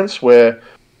appearance, where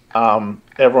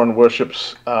everyone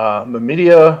worships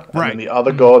Mamidia, and then the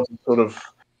other gods are sort of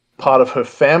part of her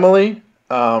family.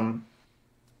 I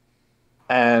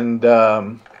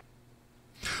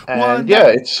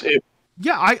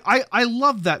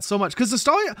love that so much, because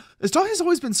Astalia has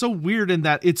always been so weird in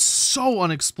that it's so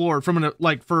unexplored from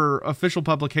for official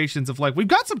publications of like, we've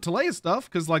got some Talea stuff,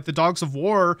 because like the Dogs of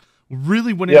War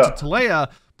really went into Talea,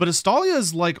 but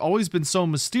Astalia's like always been so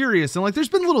mysterious, and like there's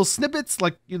been little snippets,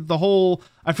 like the whole,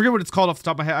 I forget what it's called off the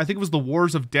top of my head. I think it was the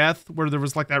Wars of Death, where there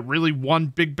was like that really one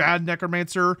big bad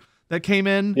necromancer that came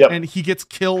in, and he gets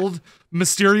killed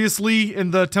mysteriously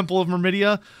in the Temple of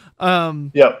Myrmidia.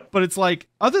 But it's like,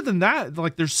 other than that,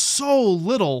 like there's so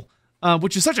little,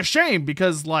 which is such a shame,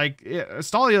 because like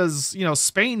Astalia's,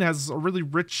 Spain has a really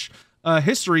rich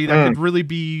history that could really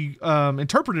be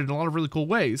interpreted in a lot of really cool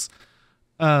ways.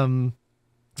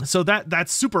 So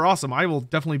that's super awesome. I will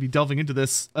definitely be delving into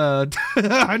this.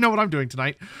 I know what I'm doing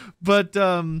tonight, but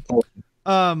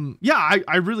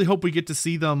I really hope we get to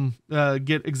see them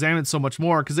get examined so much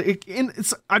more, because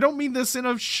it's I don't mean this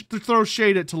to throw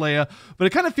shade at Talea, but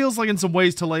it kind of feels like in some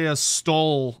ways Talea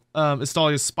stole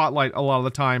Astalia's spotlight a lot of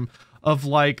the time, of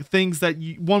like things that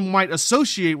one might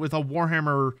associate with a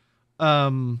Warhammer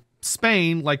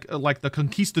Spain, like the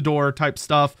conquistador type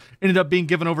stuff, ended up being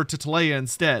given over to Talea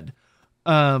instead.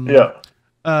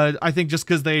 I think just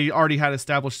because they already had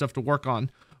established stuff to work on.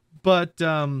 But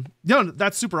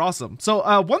that's super awesome.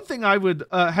 So one thing I would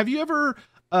have you ever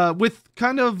with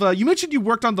kind of you mentioned you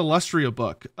worked on the Lustria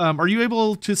book. Are you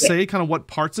able to say kind of what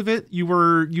parts of it you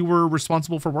were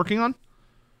responsible for working on?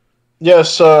 Yeah,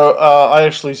 so I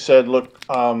actually said, look,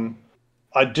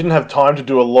 I didn't have time to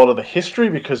do a lot of the history,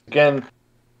 because again,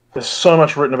 there's so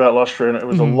much written about Lustria, and it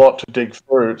was a lot to dig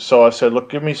through. So I said, look,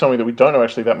 give me something that we don't know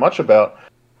actually that much about.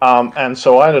 And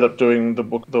so I ended up doing the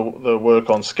work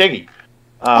on Skeggy.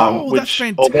 That's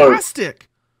fantastic.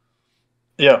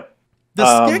 Yeah. The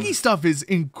Skeggy stuff is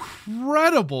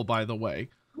incredible, by the way.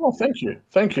 Oh, thank you.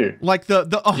 Thank you. Like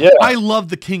I love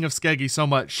the King of Skeggy so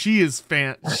much. She is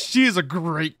a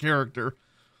great character.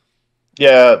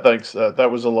 Yeah, thanks.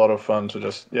 That was a lot of fun to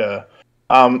just, and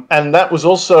that was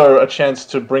also a chance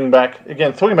to bring back,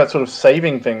 again, talking about sort of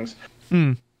saving things.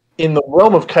 In the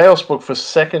realm of Chaos Book for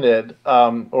Second Ed,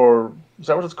 or is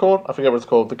that what it's called? I forget what it's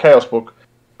called. The Chaos Book.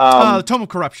 Tome of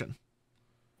Corruption.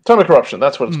 Tome of Corruption,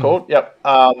 that's what it's called. Yep.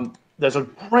 There's a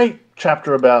great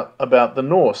chapter about the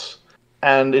Norse,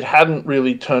 and it hadn't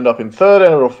really turned up in Third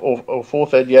Ed or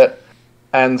Fourth Ed yet,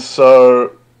 and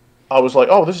so I was like,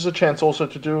 oh, this is a chance also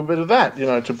to do a bit of that,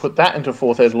 to put that into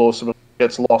Fourth Ed lore so it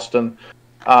gets lost. And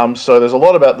so there's a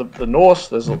lot about the Norse.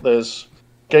 There's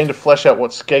getting to flesh out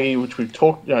what Skeggy, which we've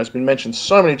talked, it's been mentioned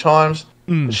so many times,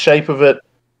 the shape of it,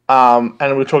 and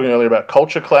we were talking earlier about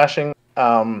culture clashing.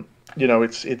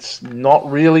 It's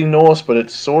not really Norse, but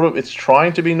it's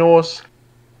trying to be Norse.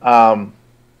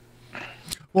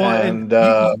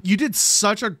 You did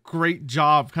such a great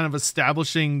job kind of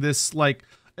establishing this like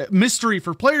mystery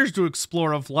for players to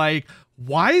explore of like,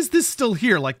 why is this still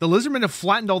here? Like the Lizardmen have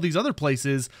flattened all these other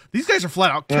places. These guys are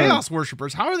flat out chaos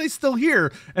worshippers. How are they still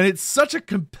here? And it's such a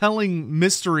compelling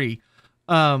mystery.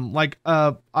 We're doing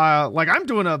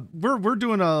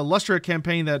a Lustria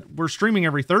campaign that we're streaming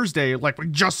every Thursday. Like we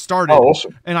just started. Oh,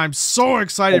 awesome. And I'm so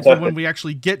excited for when we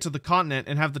actually get to the continent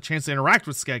and have the chance to interact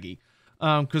with Skeggy.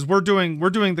 Because we're doing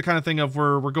the kind of thing of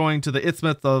we're going to the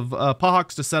Isthmus of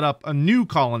Pahawks to set up a new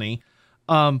colony.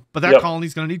 But that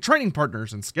colony's going to need training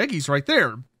partners, and Skeggy's right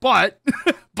there. But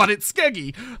it's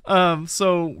Skeggy.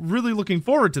 So really looking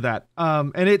forward to that.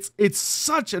 And it's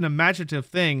such an imaginative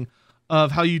thing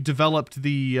of how you developed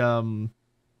the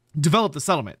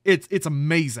settlement. It's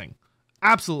amazing,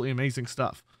 absolutely amazing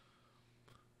stuff.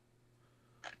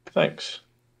 Thanks.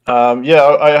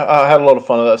 I had a lot of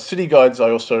fun with that. City guides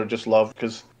I also just love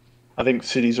because I think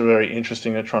cities are very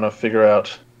interesting at trying to figure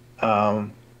out how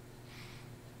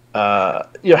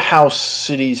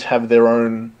cities have their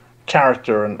own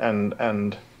character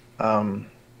and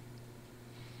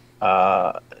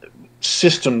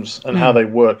systems and how they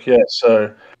work. Yeah,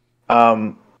 so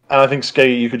and I think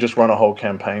Skeggy, you could just run a whole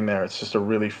campaign there. It's just a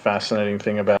really fascinating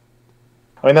thing about.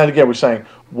 I mean, that again, we're saying,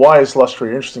 why is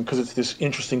Lustria interesting? Because it's this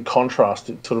interesting contrast.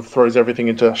 It sort of throws everything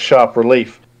into sharp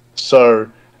relief.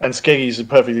 So, and Skeggy is a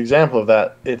perfect example of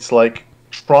that. It's like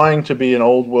trying to be an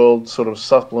old world sort of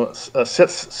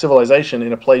civilization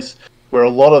in a place where a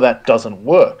lot of that doesn't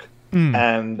work.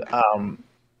 And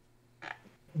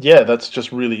that's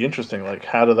just really interesting. Like,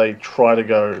 how do they try to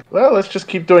go, well, let's just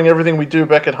keep doing everything we do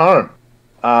back at home,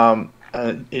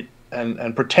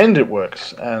 and pretend it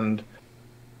works. And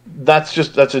that's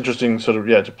interesting, sort of,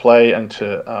 to play and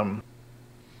to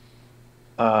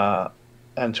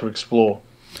explore.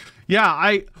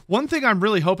 Yeah, one thing I'm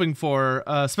really hoping for,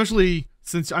 especially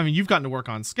since you've gotten to work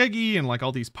on Skeggy and like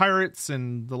all these pirates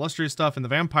and the Lustria stuff and the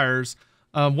vampires.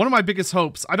 One of my biggest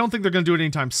hopes, I don't think they're going to do it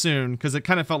anytime soon because it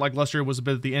kind of felt like Lustria was a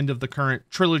bit at the end of the current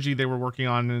trilogy they were working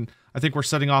on, and I think we're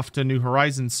setting off to New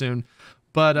Horizons soon.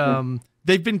 But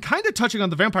they've been kind of touching on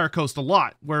the Vampire Coast a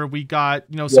lot, where we got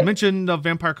some mention of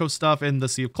Vampire Coast stuff in the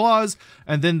Sea of Claws,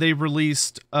 and then they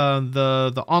released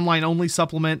the online only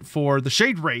supplement for the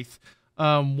Shade Wraith,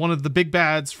 one of the big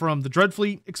bads from the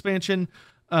Dreadfleet expansion.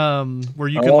 Where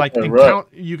you can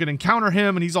you can encounter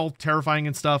him and he's all terrifying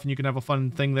and stuff, and you can have a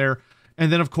fun thing there. And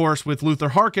then of course with Luther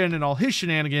Harkin and all his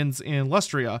shenanigans in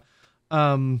Lustria.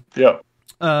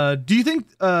 Do you think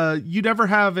you'd ever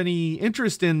have any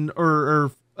interest in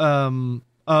or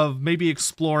of maybe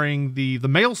exploring the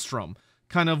Maelstrom,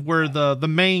 kind of where the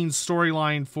main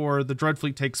storyline for the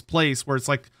Dreadfleet takes place, where it's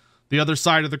like the other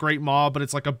side of the Great Maw, but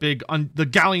it's like a big the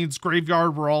Galleon's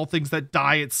graveyard where all things that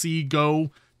die at sea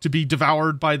go to be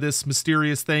devoured by this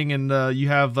mysterious thing, and you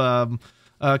have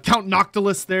Count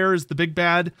Noctilus there is the big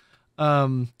bad.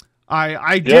 I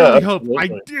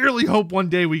dearly hope one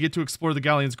day we get to explore the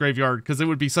Galleon's graveyard, because it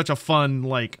would be such a fun,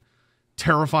 like,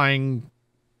 terrifying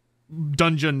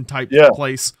dungeon type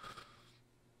place.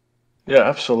 Yeah,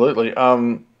 absolutely. I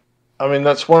mean,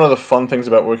 that's one of the fun things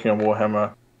about working on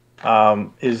Warhammer,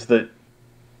 is that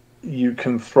you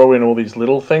can throw in all these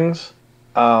little things.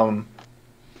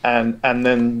 And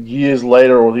then years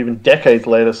later, or even decades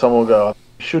later, someone will go,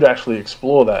 I should actually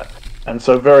explore that. And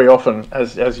so very often,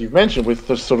 as you've mentioned, with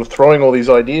just sort of throwing all these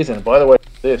ideas in, by the way,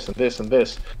 this and this and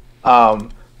this,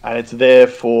 and it's there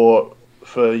for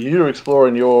you to explore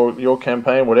in your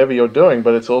campaign, whatever you're doing,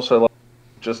 but it's also like,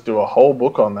 just do a whole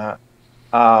book on that.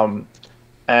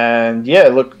 And yeah,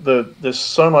 look, there's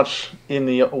so much in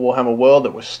the Warhammer world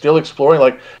that we're still exploring.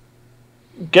 Like,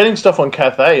 getting stuff on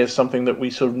Cathay is something that we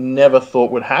sort of never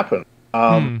thought would happen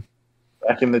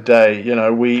back in the day. You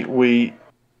know, we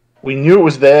knew it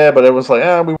was there, but it was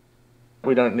like,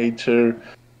 we don't need to.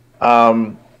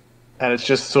 And it's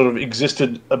just sort of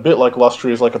existed a bit like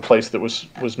Lustria, as like a place that was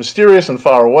mysterious and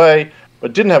far away,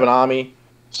 but didn't have an army,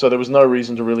 so there was no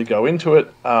reason to really go into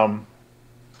it. And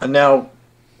now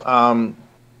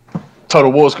Total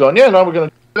War's gone, yeah, no, we're going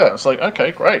to do that. It's like,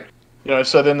 okay, great. You know,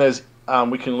 so then there's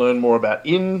we can learn more about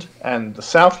Ind and the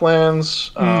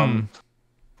Southlands.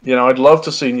 You know, I'd love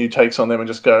to see new takes on them and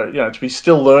just go, you know, to be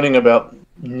still learning about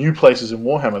new places in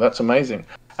Warhammer. That's amazing.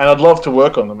 And I'd love to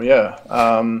work on them, yeah.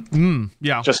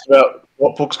 Yeah. Just about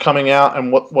what books coming out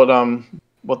and what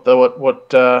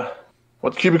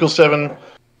Cubicle 7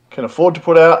 can afford to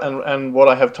put out and what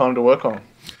I have time to work on.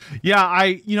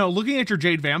 Yeah, looking at your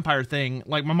Jade Vampire thing,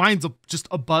 like my mind's just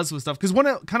a buzz with stuff, because one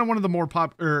of the more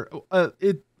popular,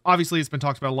 obviously it's been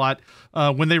talked about a lot.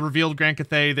 When they revealed Grand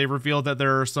Cathay, they revealed that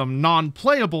there are some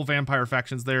non-playable vampire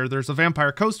factions there. There's a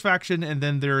Vampire Coast faction, and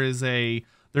then there's a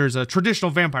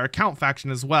traditional Vampire Count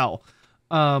faction as well.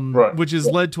 Which has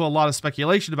led to a lot of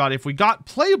speculation about, if we got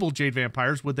playable Jade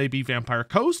Vampires, would they be Vampire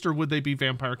Coast or would they be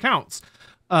Vampire Counts?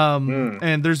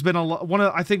 And there's been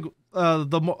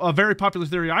a very popular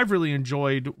theory I've really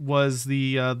enjoyed was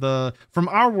the from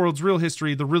our world's real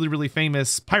history, the really, really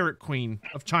famous Pirate Queen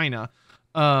of China,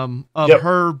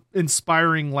 her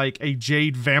inspiring like a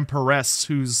Jade Vampiress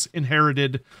who's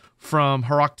inherited from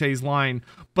Herakte's line.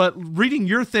 But reading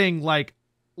your thing, like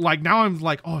now I'm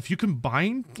like, oh, if you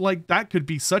combine, like, that could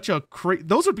be such a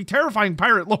those would be terrifying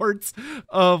pirate lords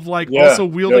of also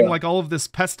wielding like all of this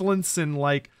pestilence and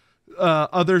like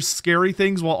other scary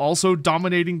things while also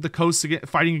dominating the coast,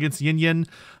 fighting against Yin Yin.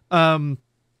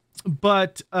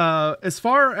 But as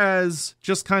far as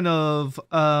just kind of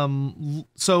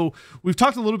so we've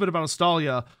talked a little bit about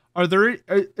Australia. Are there,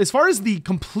 as far as the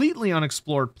completely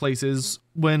unexplored places,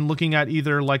 when looking at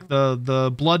either like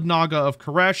the Blood Naga of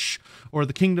Koresh or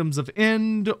the Kingdoms of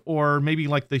Ind, or maybe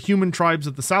like the human tribes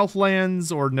of the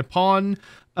Southlands or Nippon,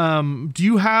 do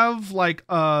you have like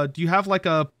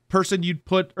a person you'd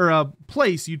put, or a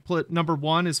place you'd put number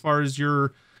one as far as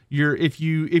your if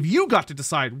you got to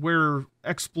decide where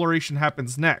exploration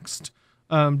happens next?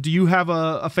 Do you have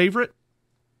a favorite?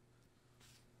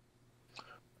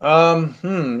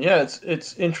 Yeah,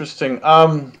 it's interesting.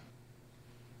 I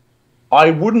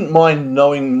wouldn't mind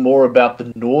knowing more about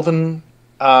the northern,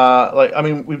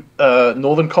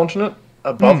 northern continent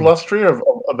above Lustria,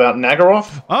 about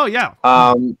Nagaroth. Oh yeah.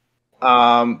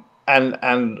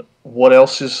 And what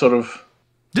else is sort of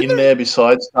there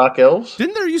besides Dark Elves?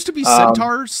 Didn't there used to be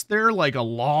centaurs there like a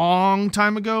long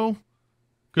time ago?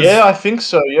 Yeah, I think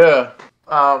so. Yeah.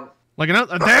 Like,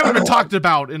 they haven't been talked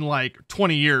about in like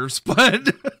 20 years, but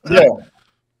yeah.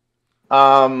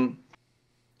 I mean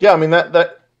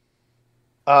that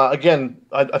again,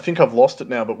 I think I've lost it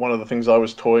now, but one of the things I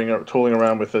was tooling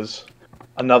around with as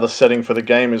another setting for the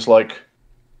game is like,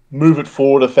 move it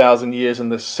forward 1,000 years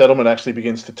and the settlement actually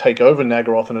begins to take over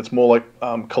Nagaroth, and it's more like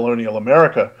colonial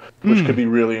America, which could be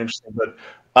really interesting. But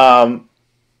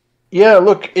yeah,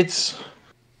 look,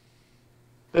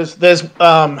 there's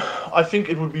I think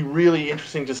it would be really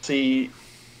interesting to see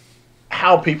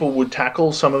how people would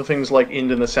tackle some of the things like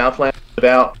Ind and the Southland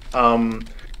without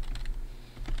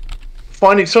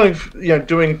finding something,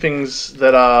 doing things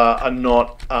that are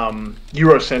not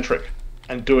Eurocentric,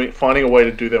 and finding a way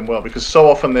to do them well, because so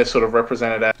often they're sort of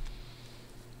represented as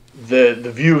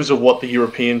the views of what the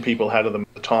European people had of them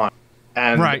at the time.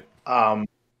 And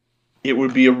it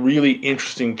would be a really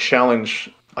interesting challenge,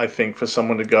 I think, for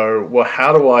someone to go, well,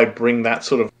 how do I bring that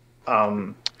sort of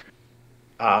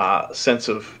sense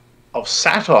of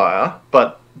satire,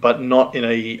 but not in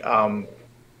a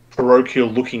parochial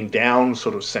looking down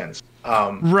sort of sense.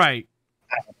 And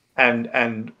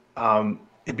it'd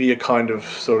be a kind of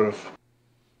sort of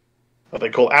what they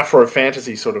call Afro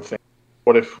fantasy sort of thing.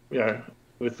 What if,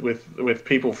 with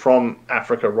people from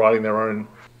Africa writing their own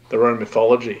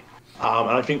mythology, and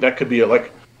I think that could be a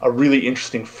really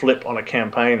interesting flip on a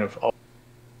campaign of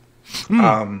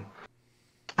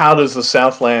how does the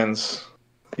Southlands,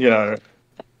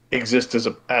 exist as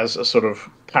a sort of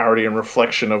parody and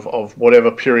reflection of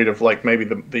whatever period of like maybe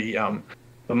the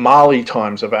Mali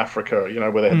times of Africa,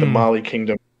 where they had the Mali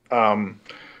kingdom,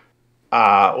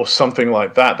 or something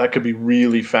like that. That could be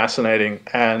really fascinating,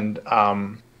 and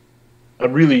a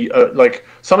really like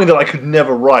something that I could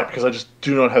never write because I just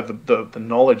do not have the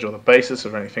knowledge or the basis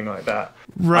of anything like that.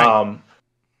 Right.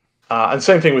 And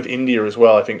same thing with India as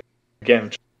well. I think,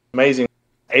 again, amazing.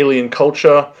 alien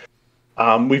culture.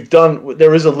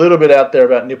 There is a little bit out there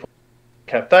about Nipple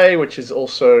Cathay, which is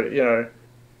also,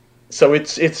 so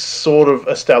it's sort of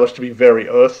established to be very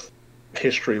Earth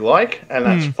history-like, and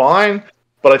that's fine.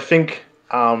 But I think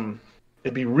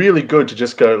it'd be really good to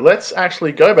just go, let's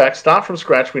actually go back, start from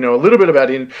scratch. We know a little bit about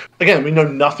again, we know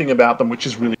nothing about them, which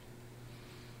is really...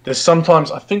 There's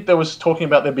sometimes, I think there was talking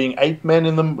about there being ape men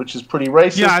in them, which is pretty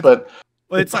racist, but...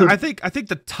 Well, I think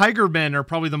the Tiger Men are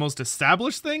probably the most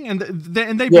established thing, and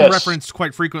they've been referenced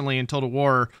quite frequently in Total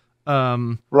War.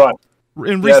 Right.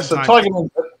 In recent so times. Tiger Men,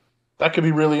 that could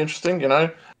be really interesting,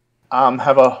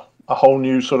 have a whole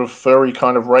new sort of furry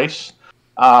kind of race.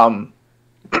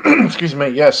 Excuse me.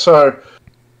 Yeah. So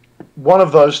one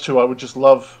of those two, I would just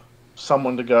love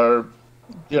someone to go.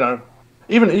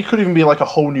 Even it could even be like a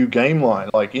whole new game line,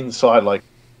 like inside, like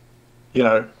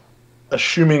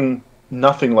assuming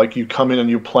nothing, like you come in and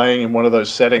you're playing in one of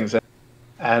those settings,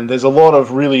 and there's a lot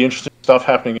of really interesting stuff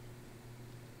happening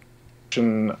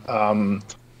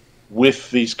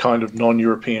with these kind of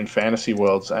non-European fantasy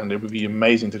worlds, and it would be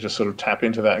amazing to just sort of tap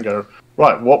into that and go,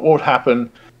 right, what would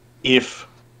happen if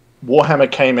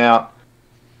Warhammer came out,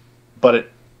 but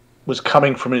it was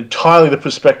coming from entirely the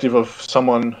perspective of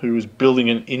someone who was building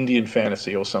an Indian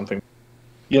fantasy or something.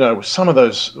 Some of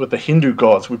those with the Hindu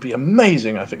gods would be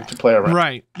amazing, I think, to play around.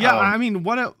 Right. Yeah. I mean,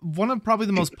 one of probably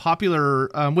the most popular,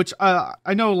 which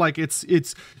I know, like it's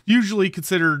usually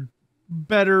considered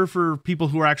better for people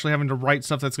who are actually having to write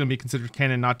stuff that's going to be considered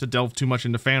canon, not to delve too much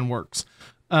into fan works.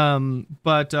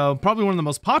 But probably one of the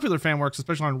most popular fan works,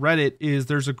 especially on Reddit, is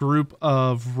there's a group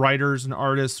of writers and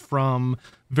artists from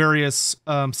various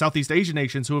Southeast Asian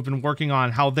nations who have been working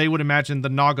on how they would imagine the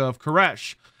Naga of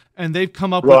Koresh. And they've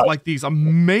come up with like these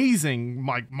amazing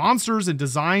like monsters and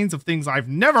designs of things I've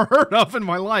never heard of in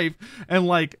my life.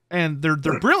 And they're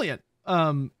brilliant.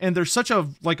 And there's such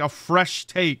a fresh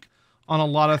take on a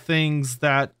lot of things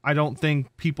that I don't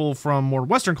think people from more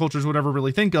Western cultures would ever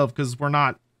really think of, because we're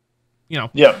not,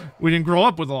 we didn't grow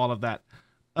up with a lot of that.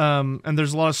 And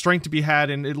there's a lot of strength to be had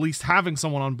in at least having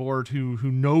someone on board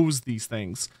who knows these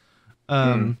things.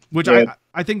 Which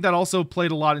I think that also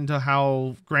played a lot into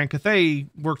how Grand Cathay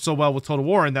worked so well with Total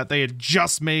War, and that they had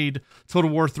just made Total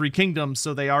War 3 Kingdoms,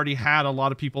 so they already had a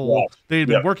lot of people they had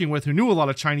been working with who knew a lot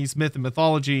of Chinese myth and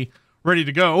mythology ready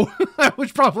to go,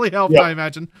 which probably helped, I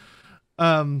imagine.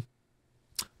 That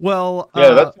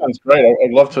sounds great.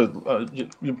 I'd love to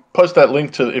you post that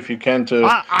link to, if you can, to...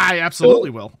 I absolutely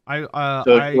will.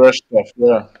 Koresh stuff,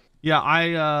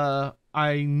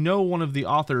 I know one of the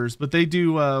authors, but they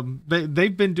do.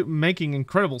 They've been making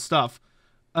incredible stuff.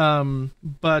 One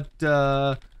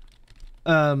other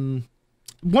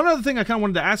thing I kind of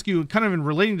wanted to ask you, kind of in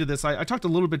relating to this, I talked a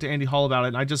little bit to Andy Hall about it,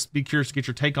 and I'd just be curious to get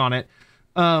your take on it.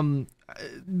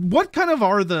 What kind of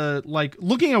are the, like,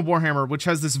 looking at Warhammer, which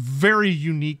has this very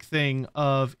unique thing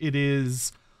of it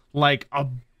is like a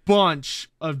bunch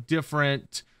of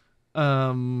different. It's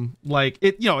kind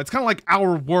of like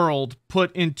our world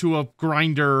put into a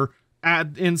grinder,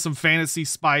 add in some fantasy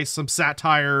spice, some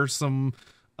satire, some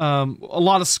a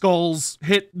lot of skulls,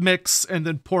 hit mix, and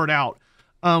then pour it out.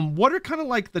 What are kind of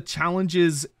like the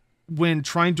challenges when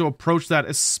trying to approach that,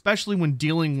 especially when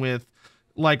dealing with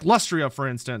like Lustria, for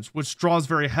instance, which draws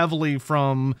very heavily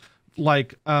from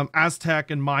Aztec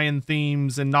and Mayan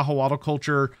themes and Nahuatl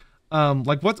culture.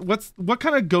 What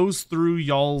kind of goes through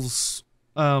y'all's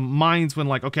minds when,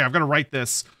 like, okay, I've got to write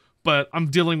this, but I'm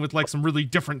dealing with like some really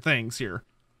different things here?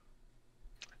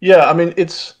 Yeah, I mean,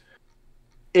 it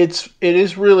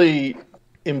is really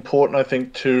important, I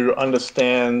think, to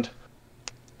understand,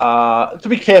 to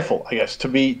be careful, I guess, to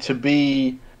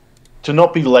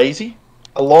not be lazy.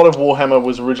 A lot of Warhammer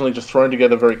was originally just thrown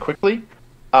together very quickly,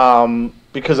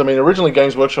 because, I mean, originally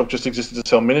Games Workshop just existed to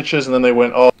sell miniatures, and then they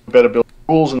went, oh, we better build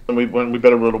rules, and then we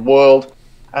better build a world.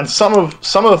 And some of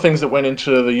the things that went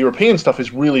into the European stuff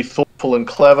is really thoughtful and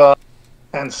clever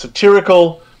and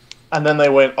satirical. And then they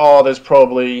went, oh, there's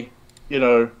probably,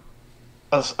 a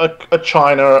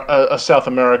China, a South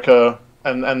America,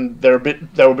 and they were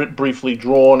a bit briefly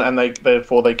drawn, and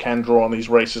therefore they can draw on these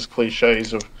racist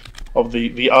cliches of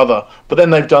the other. But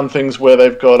then they've done things where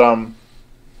they've got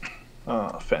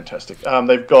fantastic.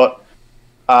 They've got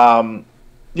the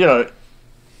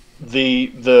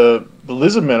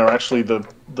lizard men are actually the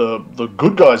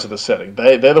good guys of the setting.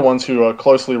 They're the ones who are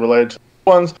closely related to the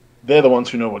ones. They're the ones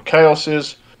who know what chaos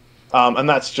is, and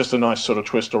that's just a nice sort of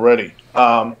twist already.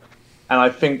 And I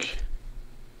think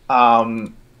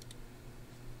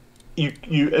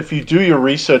if you do your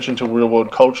research into real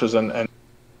world cultures and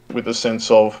with a sense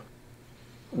of,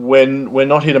 when we're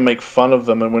not here to make fun of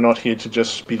them and we're not here to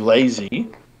just be lazy,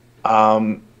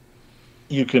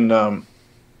 you can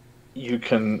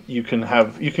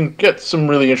get some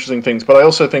really interesting things. But I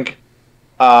also think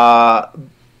Warhammer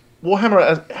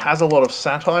has a lot of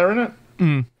satire in it,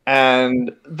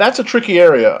 and that's a tricky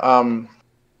area.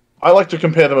 I like to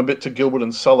compare them a bit to Gilbert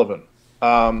and Sullivan,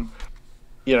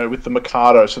 with the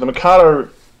Mikado. So the Mikado,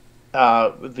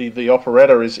 the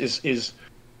operetta is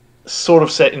sort of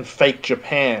set in fake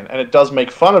Japan, and it does make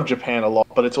fun of Japan a lot,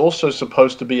 but it's also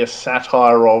supposed to be a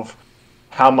satire of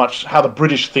how the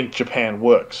British think Japan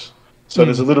works. So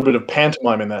there's a little bit of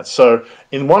pantomime in that. So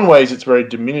in one ways, it's very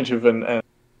diminutive and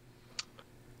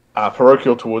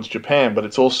parochial towards Japan, but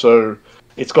it's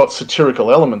got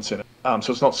satirical elements in it.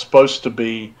 So it's not supposed to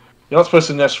be. You're not supposed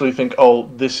to necessarily think, oh,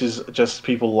 this is just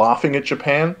people laughing at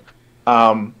Japan,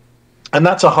 and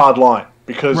that's a hard line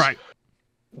because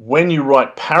when you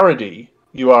write parody,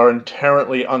 you are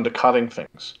inherently undercutting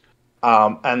things,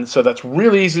 and so that's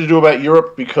really easy to do about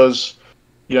Europe because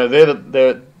they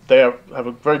have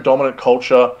a very dominant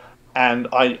culture, and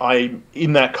I'm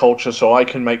in that culture, so I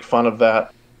can make fun of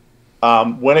that.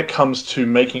 When it comes to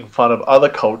making fun of other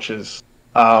cultures,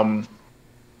 and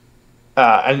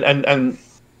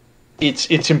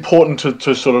it's important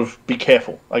to sort of be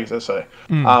careful, I guess I say.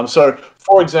 So,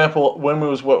 for example, when I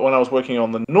was working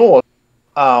on the North,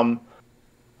 I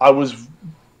was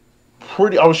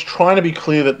trying to be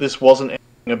clear that this wasn't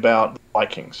anything about the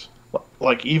Vikings.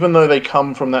 Like, even though they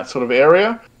come from that sort of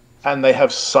area and they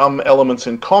have some elements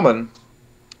in common,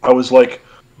 I was like,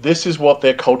 this is what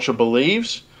their culture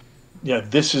believes.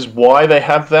 This is why they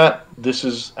have that. This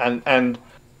is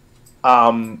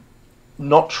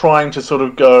not trying to sort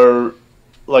of go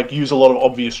use a lot of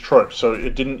obvious tropes. So I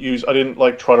didn't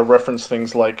try to reference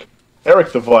things like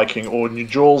Eric the Viking or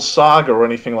Njord's Saga or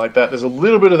anything like that. There's a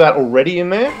little bit of that already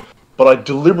in there, but I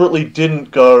deliberately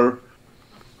didn't go,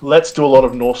 let's do a lot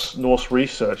of Norse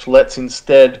research. Let's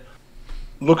instead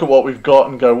look at what we've got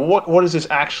and go, well, what is this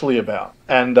actually about?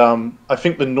 And I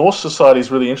think the Norse society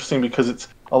is really interesting because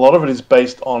a lot of it is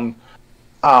based on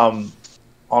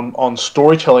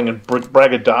storytelling and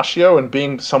braggadocio and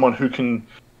being someone who can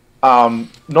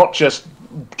not just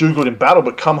do good in battle,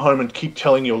 but come home and keep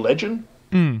telling your legend.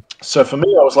 So for me,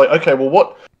 I was like, okay,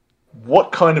 well,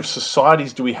 what kind of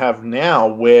societies do we have now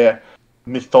where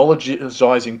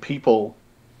mythologizing people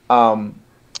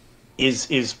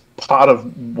is part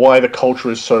of why the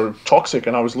culture is so toxic?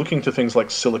 And I was looking to things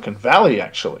like Silicon Valley,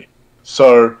 actually.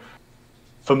 So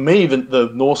for me,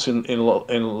 the Norse in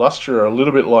Illustria are a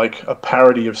little bit like a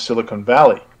parody of Silicon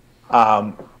Valley.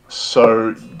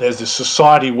 So there's this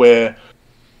society where,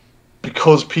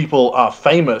 because people are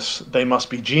famous, they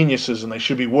must be geniuses and they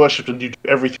should be worshipped and do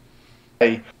everything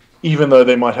they, even though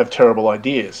they might have terrible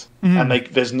ideas. And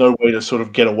there's no way to sort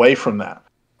of get away from that.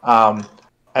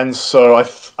 And so I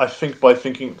think by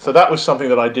thinking... So that was something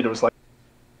that I did. It was like,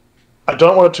 I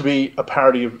don't want it to be a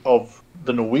parody of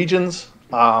the Norwegians,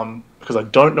 because I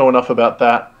don't know enough about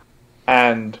that.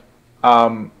 And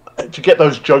to get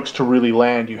those jokes to really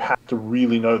land, you have to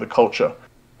really know the culture.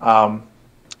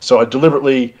 So I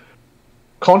deliberately,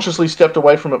 consciously stepped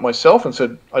away from it myself and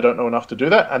said, I don't know enough to do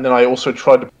that. And then I also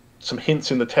tried to put some hints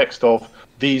in the text of,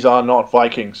 these are not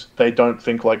Vikings. They don't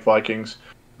think like Vikings.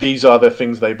 These are the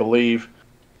things they believe.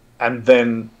 And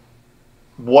then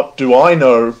what do I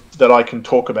know that I can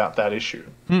talk about that issue?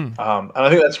 And I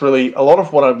think that's really a lot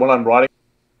of when I'm writing,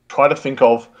 try to think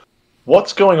of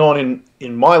what's going on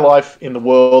in my life, in the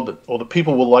world, or that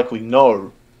people will likely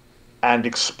know, and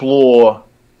explore,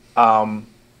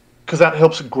 because that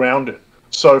helps ground it.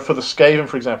 So for the Skaven,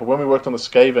 for example, when we worked on the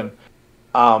Skaven,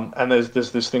 and there's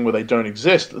this thing where they don't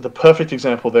exist, the perfect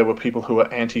example there were people who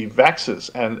are anti-vaxxers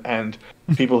and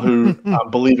people who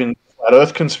believe in flat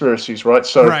Earth conspiracies, right?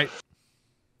 So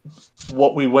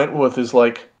what we went with is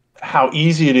like how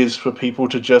easy it is for people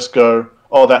to just go,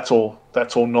 oh, that's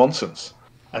all nonsense.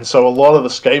 And so a lot of the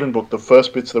Skaven book, the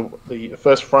first bits, the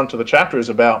first front of the chapter is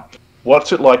about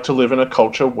what's it like to live in a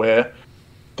culture where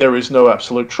there is no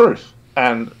absolute truth,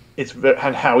 and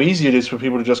and how easy it is for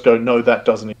people to just go, no, that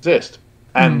doesn't exist,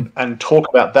 and talk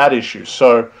about that issue.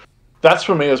 So that's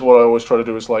for me is what I always try to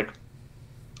do, is like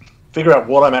figure out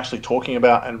what I'm actually talking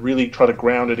about and really try to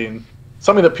ground it in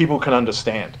something that people can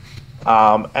understand,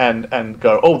 and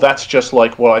go, oh, that's just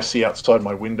like what I see outside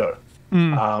my window.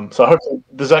 So hopefully,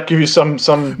 does that give you some?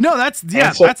 No, that's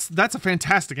a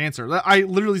fantastic answer. I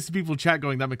literally see people in chat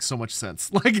going, that makes so much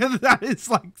sense. Like, that is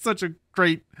like such a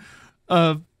great,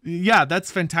 yeah,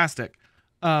 that's fantastic.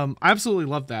 I absolutely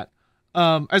love that.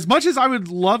 As much as I would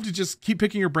love to just keep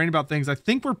picking your brain about things, I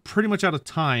think we're pretty much out of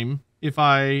time, if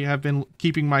I have been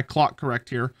keeping my clock correct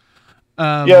here.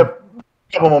 Yeah, a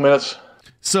couple more minutes.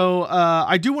 So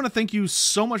I do want to thank you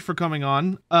so much for coming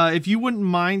on. If you wouldn't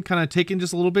mind kind of taking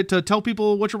just a little bit to tell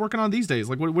people what you're working on these days.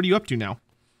 Like, what are you up to now?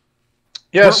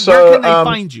 Yeah, where can they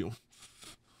find you?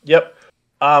 Yep.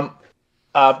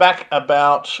 Back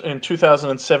about in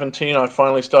 2017, I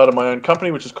finally started my own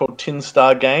company, which is called Tin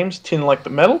Star Games, tin like the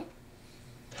metal.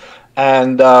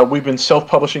 And we've been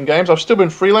self-publishing games. I've still been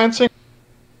freelancing.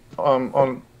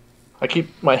 I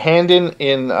keep my hand in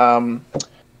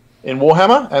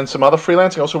Warhammer and some other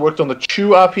freelancing. I also worked on the Chew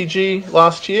RPG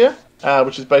last year,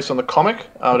 which is based on the comic.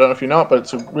 I don't know if you know it, but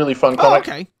it's a really fun comic.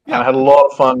 Okay. Yeah. And I had a lot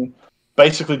of fun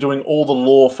basically doing all the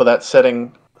lore for that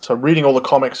setting. So reading all the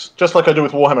comics, just like I do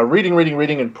with Warhammer,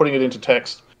 reading, and putting it into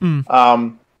text.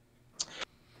 But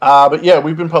yeah,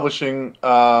 we've been publishing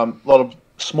a lot of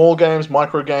small games,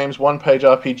 micro games, one-page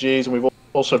RPGs, and we've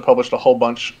also published a whole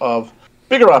bunch of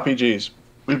bigger RPGs.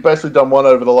 We've basically done one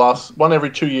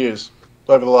every 2 years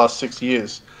over the last 6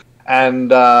 years. And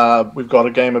we've got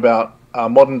a game about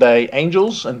modern-day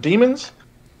angels and demons.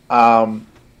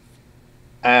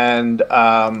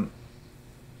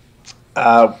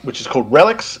 Which is called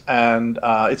Relics, and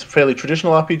it's a fairly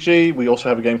traditional RPG. We also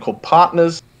have a game called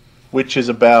Partners, which is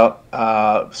about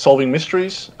solving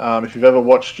mysteries. If you've ever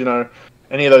watched,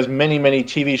 any of those many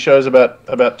TV shows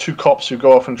about two cops who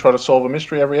go off and try to solve a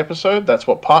mystery every episode, that's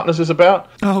what Partners is about.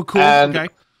 Oh, cool. And, okay.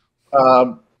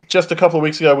 Just a couple of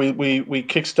weeks ago, we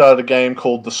kickstarted a game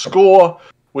called The Score,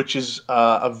 which is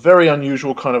a very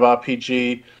unusual kind of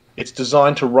RPG. It's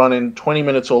designed to run in 20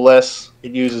 minutes or less.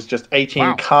 It uses just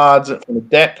 18 cards from a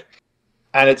deck,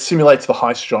 and it simulates the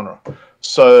heist genre.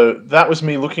 So that was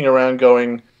me looking around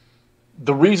going,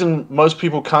 the reason most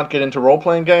people can't get into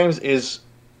role-playing games is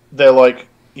they're like,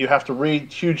 you have to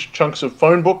read huge chunks of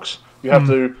phone books, you have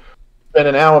to spend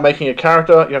an hour making a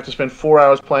character, you have to spend 4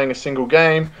 hours playing a single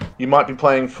game, you might be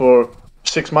playing for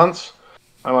 6 months.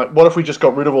 I'm like, what if we just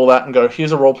got rid of all that and go,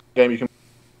 here's a role-playing game you can play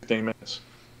in 15 minutes.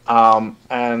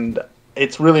 And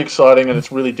it's really exciting and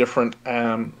it's really different.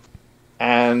 And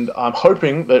I'm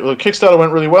hoping that the Kickstarter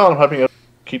went really well. And I'm hoping it'll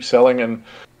keep selling and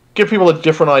give people a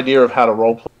different idea of how to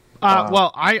roleplay.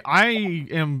 Well, I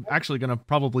am actually going to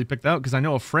probably pick that out because I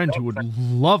know a friend who would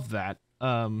love that,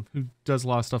 who does a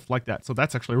lot of stuff like that. So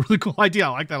that's actually a really cool idea. I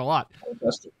like that a lot.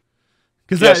 Fantastic.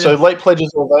 So late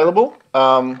pledges are available.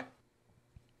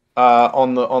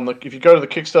 If you go to the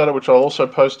Kickstarter, which I'll also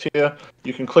post here,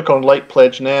 you can click on Late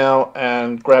Pledge now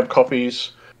and grab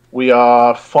copies. We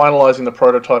are finalizing the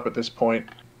prototype at this point,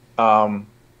 and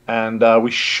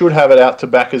we should have it out to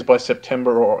backers by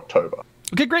September or October.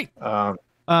 Okay, great.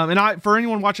 And for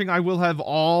anyone watching, I will have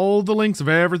all the links of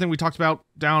everything we talked about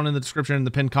down in the description and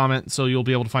the pinned comment, so you'll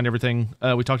be able to find everything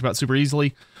we talked about super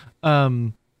easily.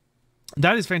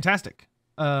 That is fantastic.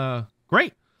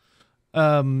 Great.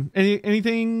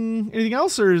 Anything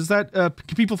else, or is that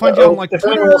can people find you on like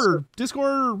Twitter or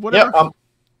Discord or whatever?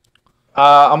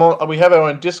 Yeah, we have our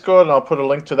own Discord, and I'll put a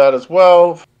link to that as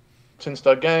well. Tin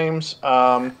Star Games,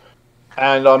 and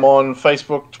I'm on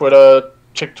Facebook, Twitter,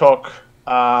 TikTok.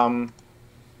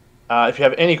 If you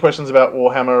have any questions about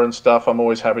Warhammer and stuff, I'm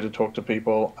always happy to talk to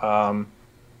people.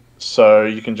 So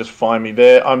you can just find me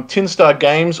there. I'm Tin Star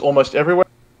Games almost everywhere.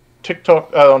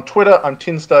 TikTok, on Twitter, I'm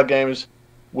Tin Star Games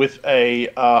with a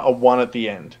 1 at the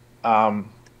end,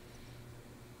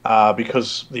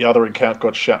 because the other account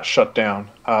got shut down.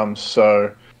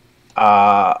 So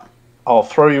I'll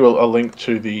throw you a link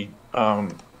to the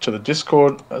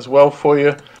Discord as well for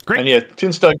you. Great. And yeah,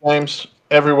 Tin Star Games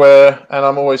everywhere, and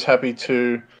I'm always happy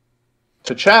to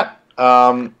chat.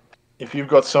 If you've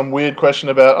got some weird question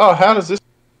about, how does this?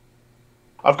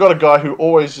 I've got a guy who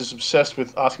always is obsessed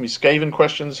with asking me Skaven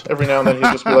questions. Every now and then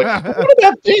he'll just be like, "What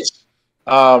about this?"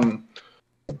 But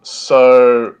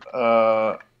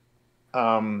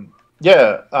I'm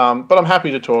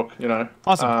happy to talk,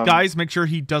 Awesome. Guys, make sure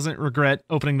he doesn't regret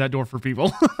opening that door for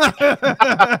people.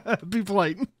 Be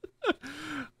polite.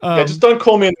 Just don't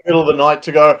call me in the middle of the night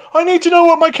to go, I need to know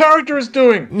what my character is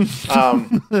doing.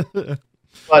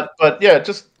 But yeah,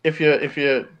 just if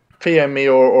you PM me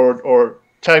or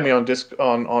tag me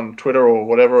on Twitter or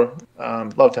whatever,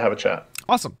 love to have a chat.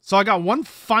 Awesome. So I got one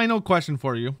final question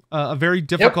for you. A very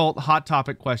difficult, hot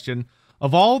topic question.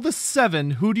 Of all the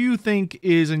 7, who do you think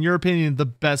is, in your opinion, the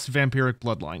best vampiric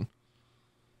bloodline?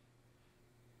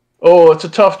 Oh, it's a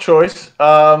tough choice.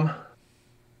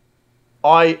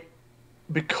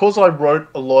 Because I wrote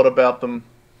a lot about them.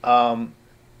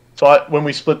 When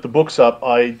we split the books up,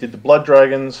 I did the Blood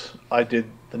Dragons, I did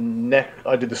the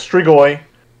Strigoi,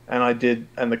 and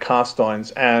the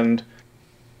Carsteins, and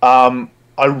I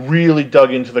really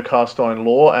dug into the Carstein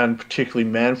lore, and particularly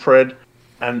Manfred.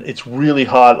 and it's really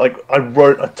hard. Like, I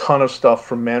wrote a ton of stuff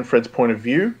from Manfred's point of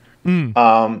view,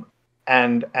 and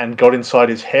got inside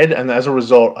his head, and as a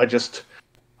result,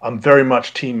 I'm very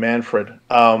much Team Manfred.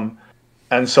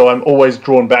 And so I'm always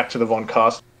drawn back to the Von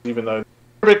Cast, even though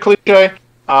they're a bit cliche.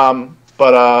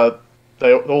 But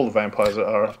all the vampires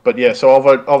are. But yeah, so I'll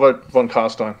vote Von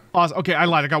Carstein. Awesome. Okay, I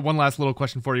lied. I got one last little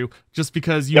question for you, just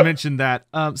because you mentioned that.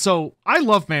 So I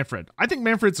love Manfred. I think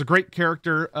Manfred's a great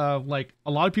character. Like,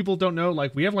 a lot of people don't know.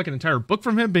 Like, we have like an entire book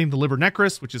from him, being the Liber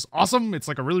Necris, which is awesome. It's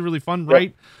like a really, really fun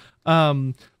write.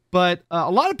 But a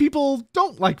lot of people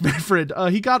don't like Manfred.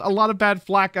 He got a lot of bad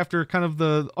flack after kind of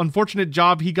the unfortunate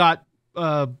job he got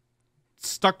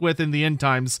stuck with in the end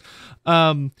times.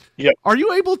 Are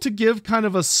you able to give kind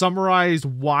of a summarized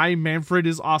why Manfred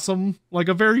is awesome? Like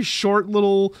a very short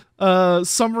little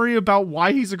summary about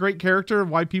why he's a great character,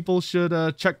 why people should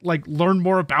learn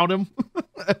more about him?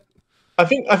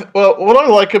 Well, what I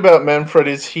like about Manfred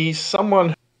is he's someone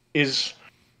who is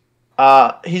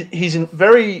he's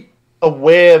very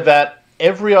aware that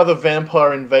every other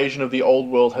vampire invasion of the old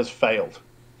world has failed,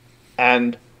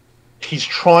 and he's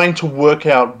trying to work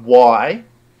out why,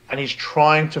 and he's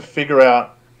trying to figure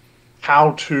out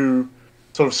how to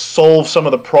sort of solve some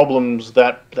of the problems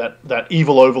that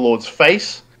evil overlords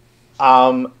face.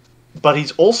 But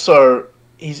he's also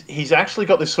he's actually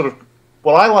got this sort of,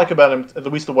 what I like about him, at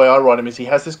least the way I write him, is he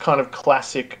has this kind of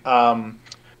classic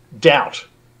doubt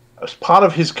as part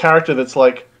of his character. That's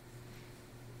like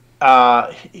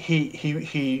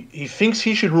he thinks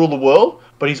he should rule the world,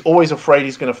 but he's always afraid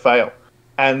he's going to fail.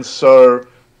 And so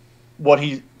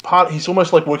he's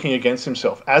almost like working against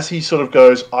himself as he sort of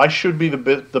goes, I should be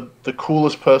the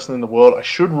coolest person in the world. I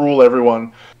should rule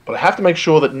everyone, but I have to make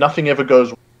sure that nothing ever goes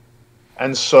wrong.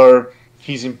 And so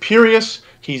he's imperious,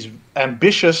 he's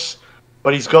ambitious,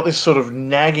 but he's got this sort of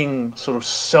nagging sort of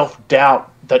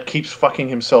self-doubt that keeps fucking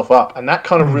himself up. And that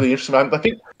kind of really interesting. I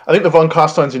think the Von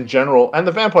Carsteins in general, and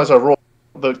the vampires overall,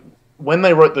 when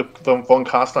they wrote the Von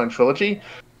Carstein trilogy,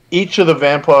 each of the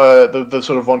vampire, the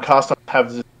sort of Von Carstein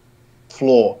have this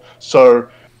flaw. So,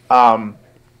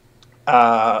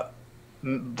 Vlad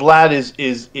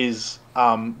is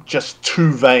just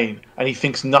too vain, and he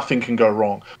thinks nothing can go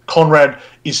wrong. Conrad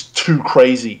is too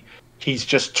crazy. He's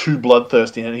just too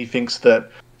bloodthirsty, and he thinks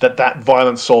that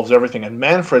violence solves everything. And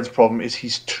Manfred's problem is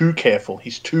he's too careful,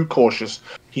 he's too cautious,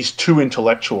 he's too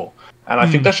intellectual. And I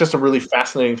think that's just a really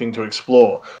fascinating thing to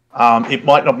explore. It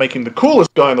might not make him the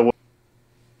coolest guy in the world.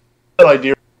 That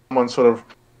idea of someone sort of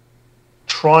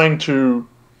trying to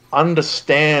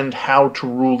understand how to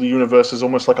rule the universe is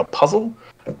almost like a puzzle,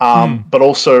 but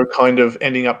also kind of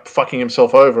ending up fucking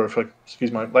himself over, if I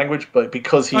excuse my language, but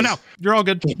because he's... Oh, no, you're all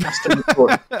good. He has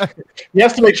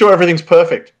to make sure everything's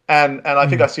perfect. And I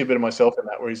think I see a bit of myself in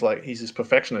that, where he's like, he's this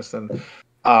perfectionist and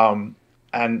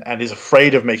is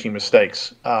afraid of making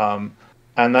mistakes.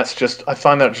 And that's just, I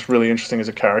find that just really interesting as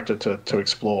a character to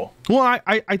explore. Well,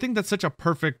 I think that's such a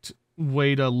perfect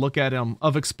way to look at him,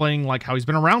 of explaining like how he's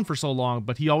been around for so long,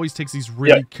 but he always takes these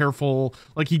really careful,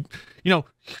 like he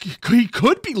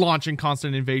could be launching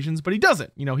constant invasions, but he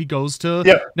doesn't. He goes to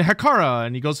Nehekara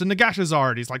and he goes to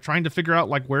Nagashazard. He's like trying to figure out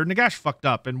like where Nagash fucked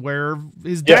up and where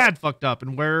his dad fucked up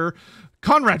and where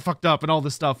Conrad fucked up and all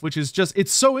this stuff, which is just,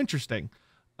 it's so interesting.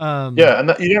 And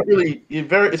that, you don't really,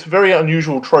 it's a very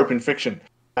unusual trope in fiction.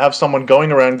 Have someone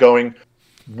going around going,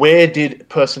 where did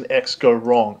person X go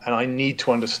wrong? And I need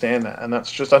to understand that. And that's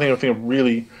just, I think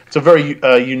it's a very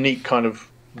unique kind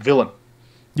of villain.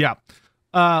 Yeah.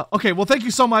 Okay, well, thank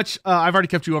you so much. I've already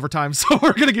kept you over time, so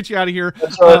we're going to get you out of here.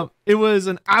 It was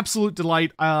an absolute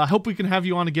delight. I hope we can have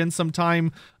you on again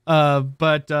sometime.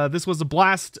 But this was a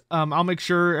blast. I'll make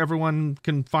sure everyone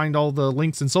can find all the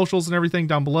links and socials and everything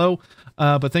down below.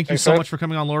 But thank you so much for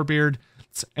coming on, Lorebeard.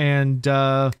 And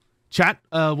chat,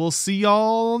 we'll see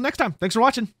y'all next time. Thanks for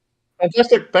watching.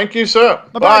 Fantastic. Thank you, sir.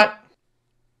 Bye-bye. Bye.